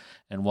her.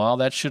 And while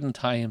that shouldn't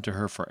tie him to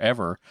her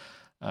forever,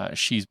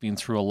 she's been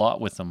through a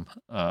lot with them,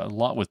 a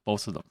lot with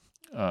both of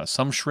them.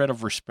 Some shred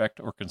of respect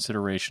or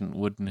consideration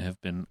wouldn't have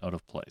been out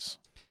of place.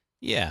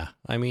 Yeah,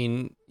 I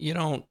mean, you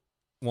don't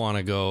want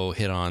to go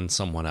hit on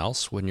someone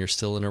else when you're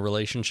still in a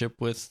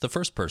relationship with the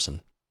first person.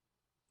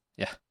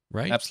 Yeah,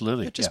 right?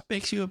 Absolutely. It just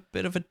makes you a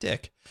bit of a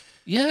dick.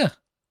 Yeah.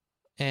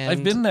 And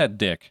I've been that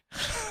dick.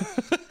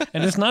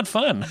 And it's not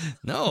fun.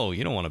 No,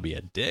 you don't want to be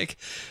a dick.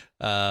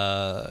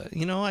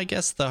 I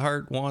guess the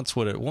heart wants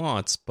what it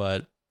wants,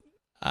 but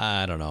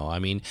I don't know. I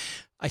mean,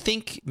 I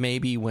think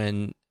maybe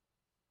when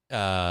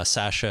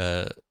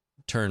Sasha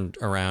turned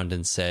around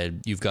and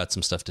said, "You've got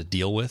some stuff to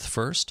deal with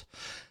first."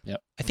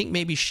 Yep. I think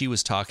maybe she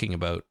was talking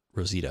about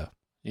Rosita.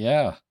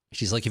 Yeah.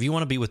 She's like, if you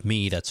want to be with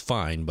me, that's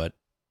fine, but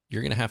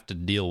you're going to have to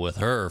deal with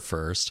her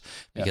first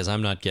because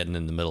I'm not getting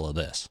in the middle of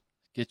this.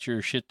 Get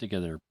your shit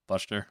together,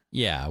 Buster.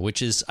 Yeah,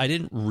 which is, I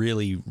didn't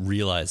really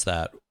realize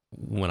that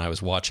when I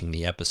was watching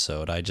the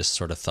episode. I just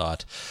sort of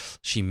thought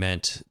she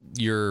meant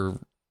you're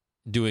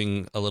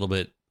doing a little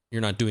bit,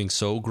 you're not doing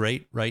so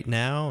great right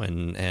now,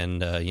 and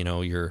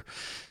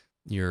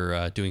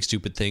you're doing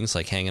stupid things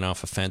like hanging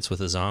off a fence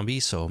with a zombie,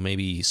 so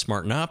maybe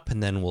smarten up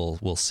and then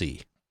we'll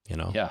see,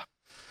 Yeah.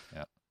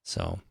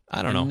 So,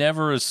 I don't know.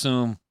 Never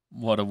assume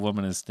what a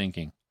woman is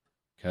thinking,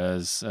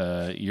 because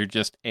you're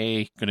just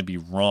A, going to be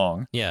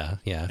wrong. Yeah,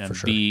 and for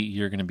sure. B,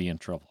 you're going to be in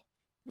trouble.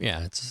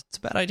 Yeah, it's a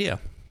bad idea.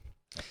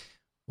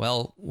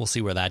 Well, we'll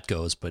see where that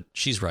goes, but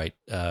she's right.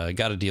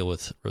 Got to deal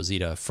with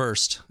Rosita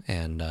first,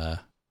 and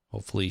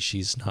hopefully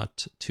she's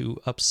not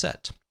too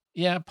upset.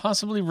 Yeah,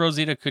 possibly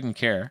Rosita couldn't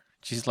care.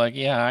 She's like,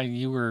 yeah,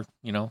 you were,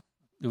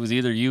 it was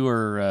either you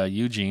or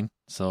Eugene,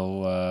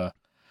 so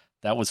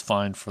that was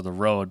fine for the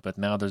road, but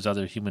now there's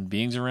other human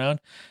beings around.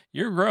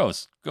 You're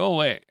gross. Go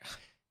away.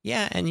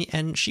 Yeah,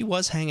 and she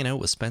was hanging out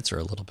with Spencer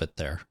a little bit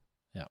there.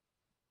 Yeah.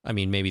 I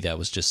mean, maybe that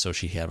was just so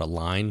she had a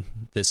line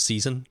this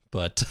season,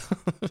 but...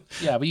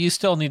 Yeah, but you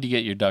still need to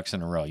get your ducks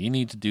in a row. You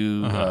need to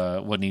do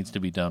what needs to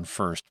be done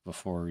first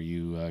before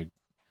you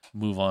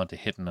move on to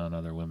hitting on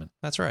other women.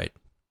 That's right.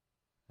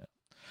 Yeah.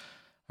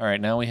 All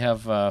right, now we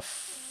have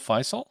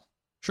Faisal?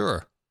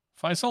 Sure.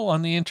 Faisal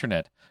on the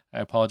internet. I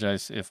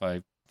apologize if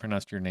I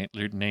pronounced your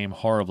name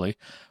horribly.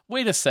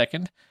 Wait a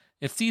second.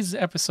 If these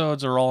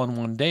episodes are all in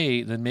one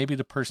day, then maybe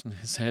the person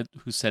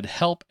who said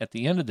help at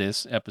the end of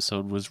this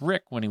episode was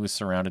Rick when he was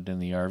surrounded in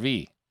the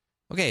RV.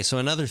 Okay, so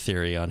another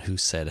theory on who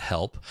said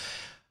help.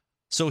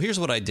 So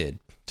here's what I did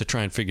to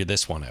try and figure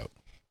this one out.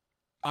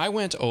 I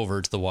went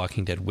over to the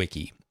Walking Dead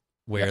wiki,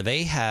 where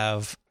they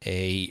have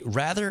a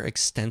rather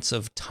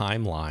extensive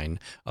timeline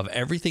of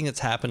everything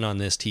that's happened on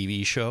this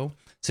TV show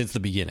since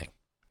the beginning.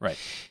 Right.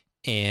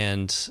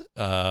 And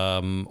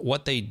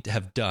what they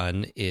have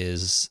done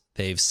is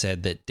they've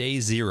said that day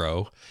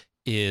 0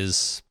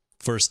 is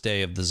first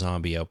day of the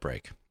zombie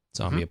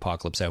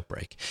apocalypse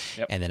outbreak.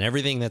 Yep. And then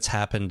everything that's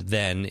happened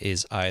then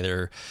is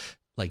either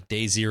like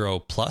day 0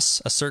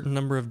 plus a certain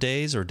number of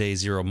days or day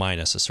 0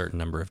 minus a certain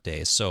number of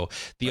days. So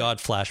the odd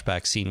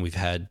flashback scene we've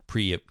had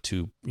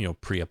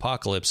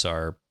pre-apocalypse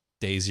are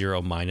day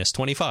 0 minus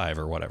 25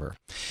 or whatever.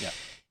 Yeah.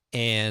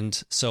 And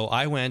so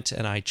I went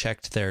and I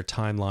checked their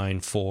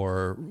timeline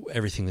for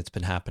everything that's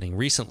been happening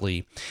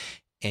recently.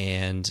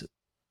 And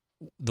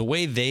the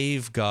way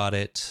they've got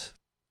it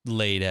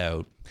laid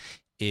out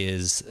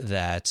is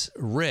that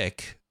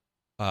Rick,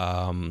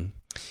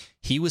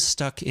 he was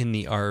stuck in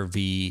the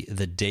RV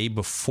the day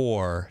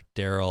before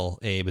Daryl,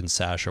 Abe, and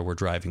Sasha were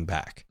driving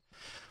back.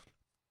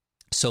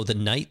 So the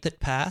night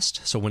that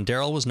passed, so when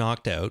Daryl was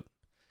knocked out,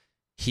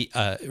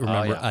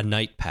 a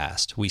night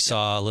passed. We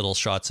saw little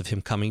shots of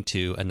him coming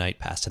to, a night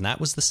passed. And that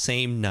was the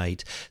same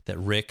night that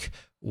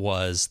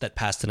that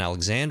passed in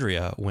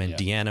Alexandria when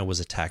Deanna was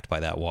attacked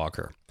by that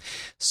walker.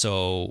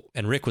 So,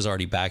 and Rick was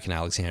already back in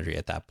Alexandria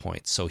at that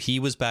point. So he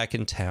was back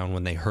in town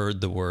when they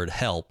heard the word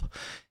help.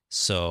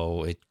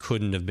 So it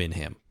couldn't have been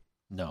him.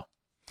 No.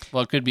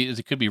 Well, it could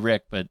be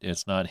Rick, but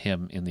it's not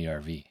him in the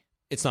RV.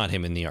 It's not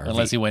him in the RV.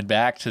 Unless he went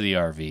back to the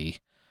RV.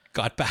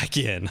 Got back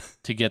in.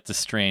 To get the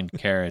strained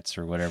carrots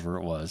or whatever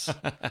it was.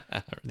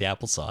 The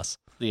applesauce.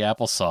 The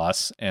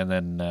applesauce, and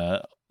then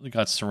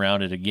got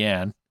surrounded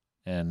again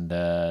and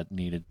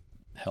needed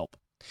help.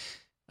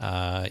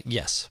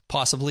 Yes,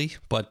 possibly,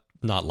 but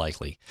not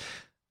likely.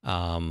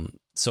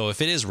 So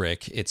if it is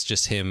Rick, it's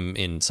just him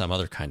in some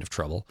other kind of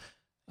trouble.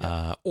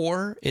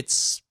 Or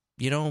it's,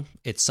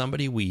 it's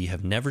somebody we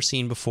have never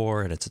seen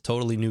before, and it's a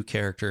totally new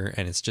character,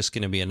 and it's just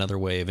going to be another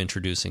way of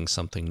introducing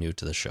something new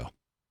to the show.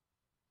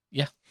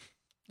 Yeah.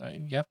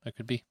 That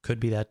could be. Could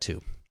be that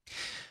too.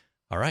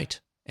 All right.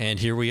 And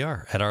here we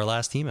are at our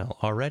last email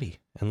already.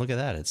 And look at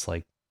that. It's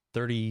like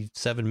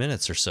 37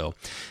 minutes or so.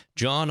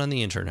 John on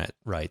the internet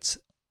writes,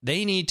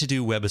 they need to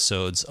do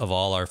webisodes of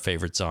all our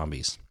favorite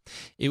zombies.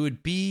 It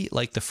would be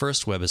like the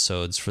first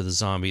webisodes for the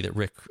zombie that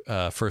Rick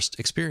first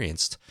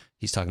experienced.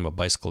 He's talking about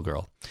Bicycle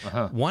Girl.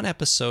 Uh-huh. 1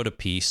 episode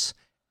apiece,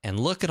 and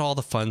look at all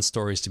the fun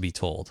stories to be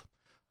told.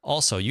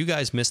 Also, you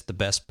guys missed the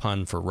best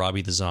pun for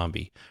Robbie the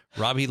Zombie.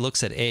 Robbie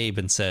looks at Abe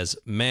and says,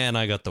 "Man,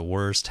 I got the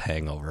worst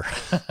hangover."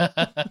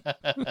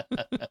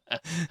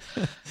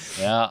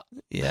 Yeah.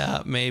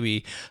 Yeah,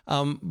 maybe.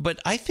 But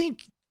I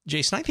think,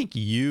 Jason, I think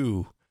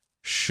you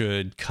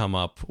should come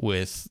up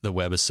with the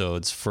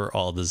webisodes for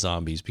all the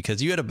zombies,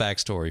 because you had a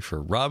backstory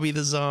for Robbie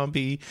the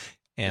Zombie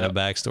and a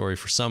backstory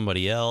for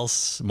somebody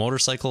else.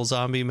 Motorcycle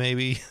Zombie,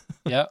 maybe.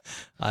 Yeah.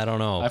 I don't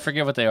know. I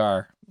forget what they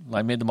are.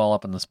 I made them all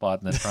up on the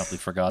spot and then promptly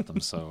forgot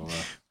them. So,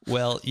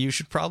 Well, you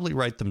should probably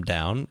write them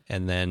down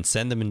and then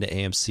send them into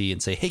AMC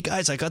and say, "Hey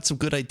guys, I got some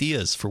good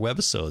ideas for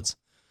webisodes.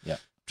 Yeah.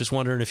 Just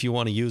wondering if you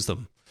want to use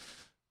them.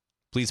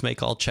 Please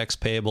make all checks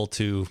payable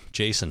to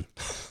Jason."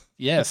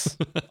 yes,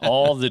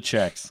 all the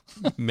checks.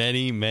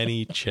 Many,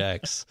 many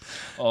checks.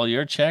 All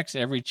your checks,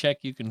 every check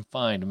you can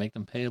find, to make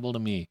them payable to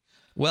me.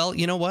 Well,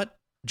 you know what,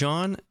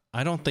 John?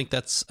 I don't think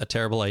that's a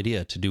terrible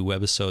idea to do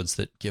webisodes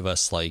that give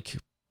us like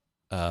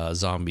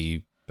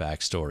zombie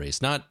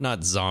backstories.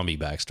 Not zombie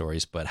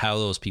backstories, but how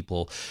those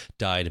people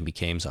died and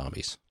became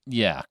zombies.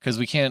 Yeah, because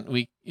we can't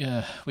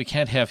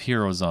have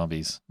hero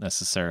zombies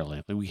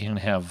necessarily. We can't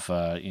have.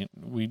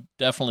 We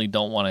definitely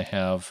don't want to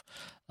have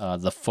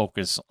the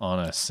focus on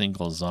a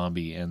single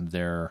zombie and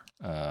their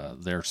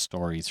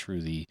story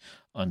through the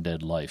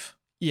undead life.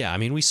 Yeah, I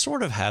mean, we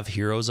sort of have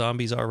hero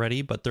zombies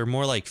already, but they're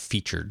more like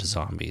featured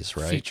zombies,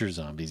 right? Feature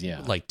zombies, yeah.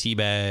 Like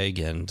Teabag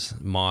and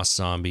Moss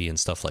Zombie and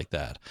stuff like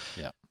that.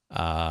 Yeah.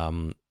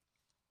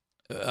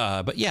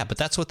 But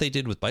that's what they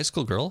did with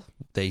Bicycle Girl.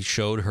 They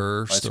showed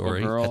her Bicycle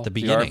story Girl, at the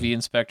beginning. The RV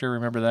inspector,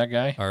 remember that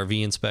guy?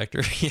 RV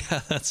inspector.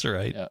 Yeah, that's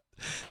right. Yeah.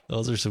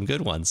 Those are some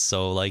good ones.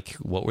 So, like,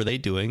 what were they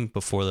doing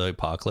before the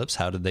apocalypse?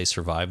 How did they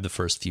survive the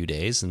first few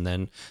days and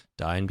then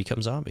die and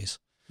become zombies?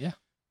 Yeah.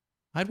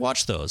 I'd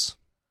watch those.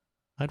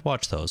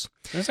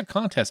 There's a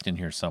contest in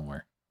here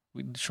somewhere.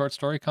 Short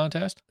story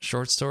contest?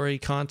 Short story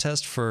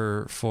contest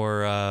for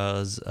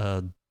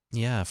zombie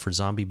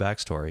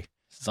backstory.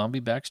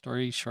 Zombie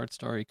backstory short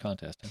story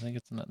contest. I think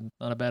it's not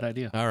a bad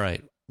idea. All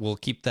right. We'll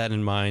keep that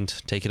in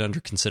mind, take it under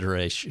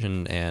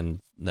consideration, and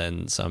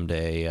then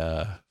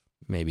someday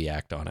maybe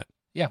act on it.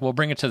 Yeah, we'll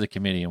bring it to the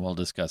committee and we'll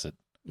discuss it.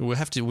 We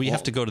have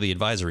to go to the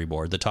advisory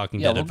board, the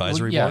Talking Dead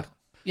advisory board.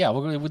 Yeah,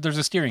 there's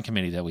a steering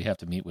committee that we have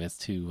to meet with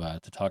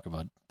to talk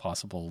about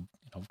possible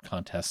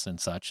contests and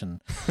such,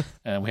 and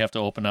and we have to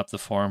open up the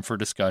forum for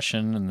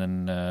discussion, and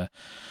then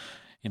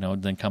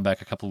then come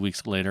back a couple of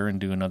weeks later and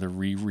do another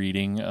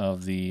rereading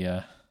of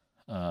the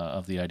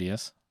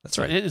ideas. That's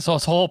right. It's a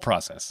whole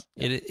process.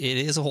 It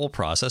is a whole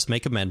process.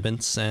 Make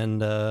amendments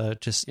and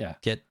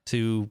get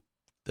to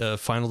the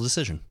final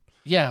decision.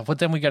 Yeah, but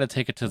then we got to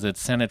take it to the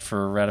Senate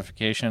for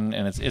ratification,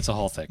 and it's a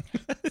whole thing.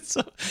 It's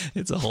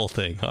a whole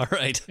thing. All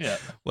right. Yeah.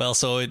 Well,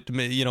 so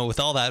with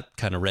all that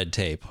kind of red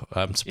tape,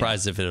 I'm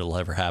surprised if it'll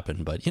ever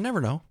happen, but you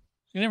never know.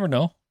 You never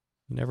know.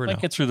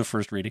 Might get through the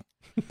first reading.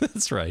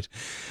 That's right.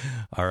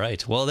 All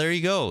right. Well, there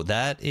you go.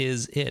 That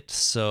is it.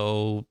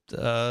 So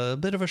a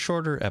bit of a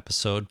shorter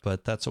episode,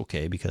 but that's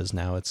okay because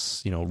now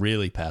it's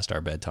really past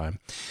our bedtime.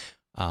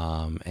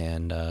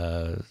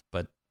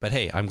 But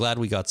hey, I'm glad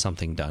we got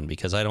something done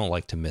because I don't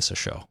like to miss a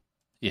show.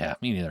 Yeah,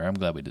 me neither. I'm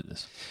glad we did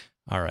this.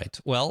 All right.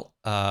 Well,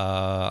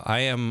 I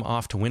am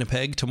off to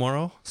Winnipeg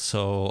tomorrow,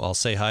 so I'll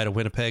say hi to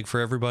Winnipeg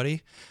for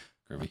everybody.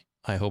 Groovy.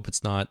 I hope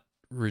it's not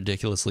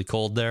ridiculously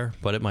cold there,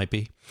 but it might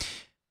be.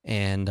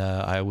 And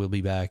I will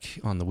be back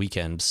on the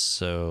weekend,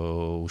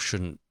 so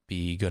shouldn't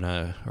be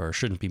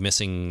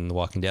missing The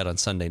Walking Dead on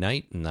Sunday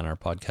night and then our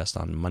podcast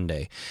on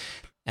Monday.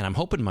 And I'm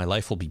hoping my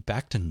life will be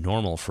back to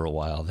normal for a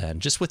while then,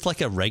 just with like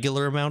a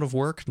regular amount of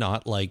work,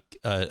 not like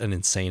an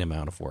insane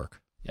amount of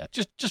work. Yeah,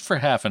 just for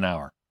half an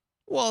hour.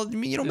 Well,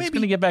 maybe it's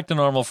going to get back to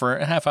normal for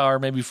a half hour,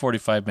 maybe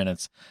 45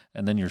 minutes,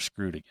 and then you're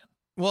screwed again.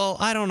 Well,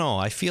 I don't know.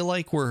 I feel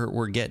like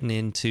we're getting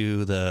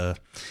into the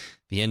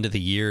end of the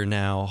year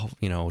now.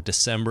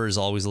 December is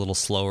always a little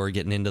slower,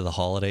 getting into the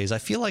holidays. I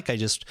feel like I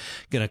just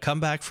going to come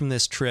back from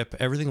this trip.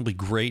 Everything will be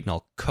great, and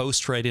I'll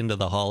coast right into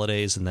the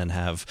holidays, and then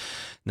have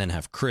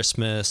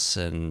Christmas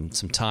and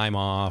some time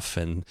off,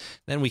 and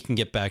then we can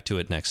get back to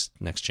it next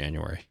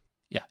January.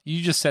 Yeah,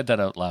 you just said that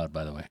out loud,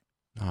 by the way.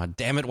 Oh,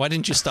 damn it! Why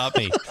didn't you stop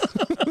me?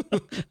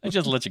 I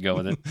just let you go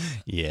with it.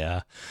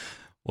 Yeah.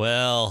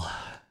 Well,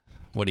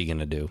 what are you going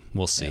to do?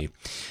 We'll see. Yeah.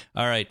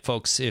 All right,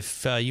 folks,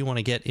 if you want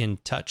to get in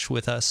touch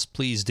with us,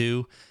 please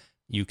do.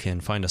 You can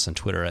find us on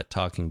Twitter at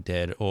Talking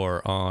Dead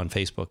or on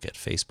Facebook at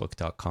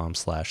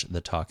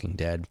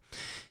facebook.com/thetalkingdead.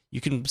 You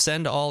can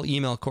send all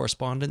email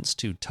correspondence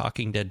to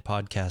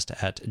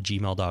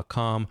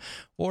talkingdeadpodcast@gmail.com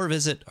or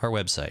visit our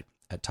website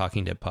at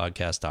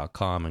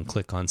talkingdeadpodcast.com and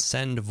click on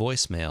send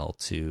voicemail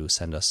to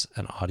send us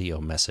an audio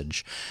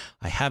message.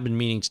 I have been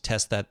meaning to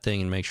test that thing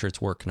and make sure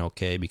it's working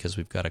okay because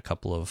we've got a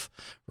couple of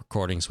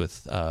recordings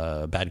with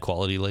bad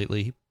quality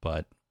lately,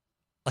 but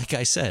like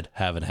I said,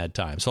 haven't had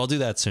time. So I'll do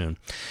that soon.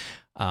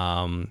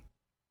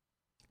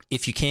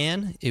 If you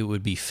can, it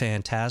would be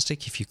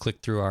fantastic if you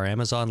click through our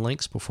Amazon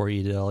links before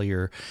you do all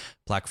your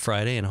Black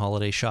Friday and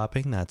holiday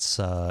shopping. That's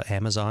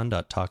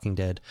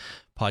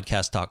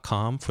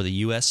amazon.talkingdeadpodcast.com for the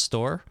U.S.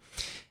 store.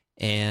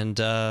 And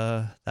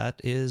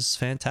that is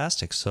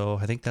fantastic. So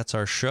I think that's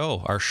our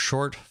show, our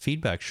short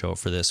feedback show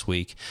for this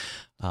week.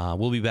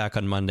 We'll be back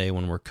on Monday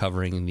when we're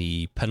covering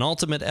the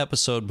penultimate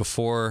episode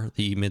before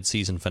the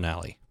mid-season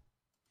finale.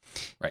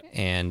 Right.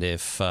 And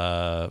if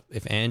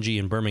Angie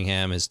in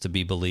Birmingham is to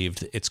be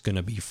believed, it's going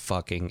to be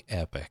fucking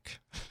epic.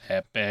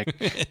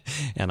 Epic.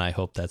 And I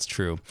hope that's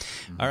true.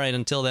 All right.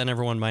 Until then,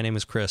 everyone, my name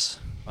is Chris.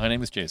 My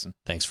name is Jason.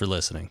 Thanks for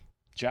listening.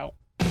 Ciao.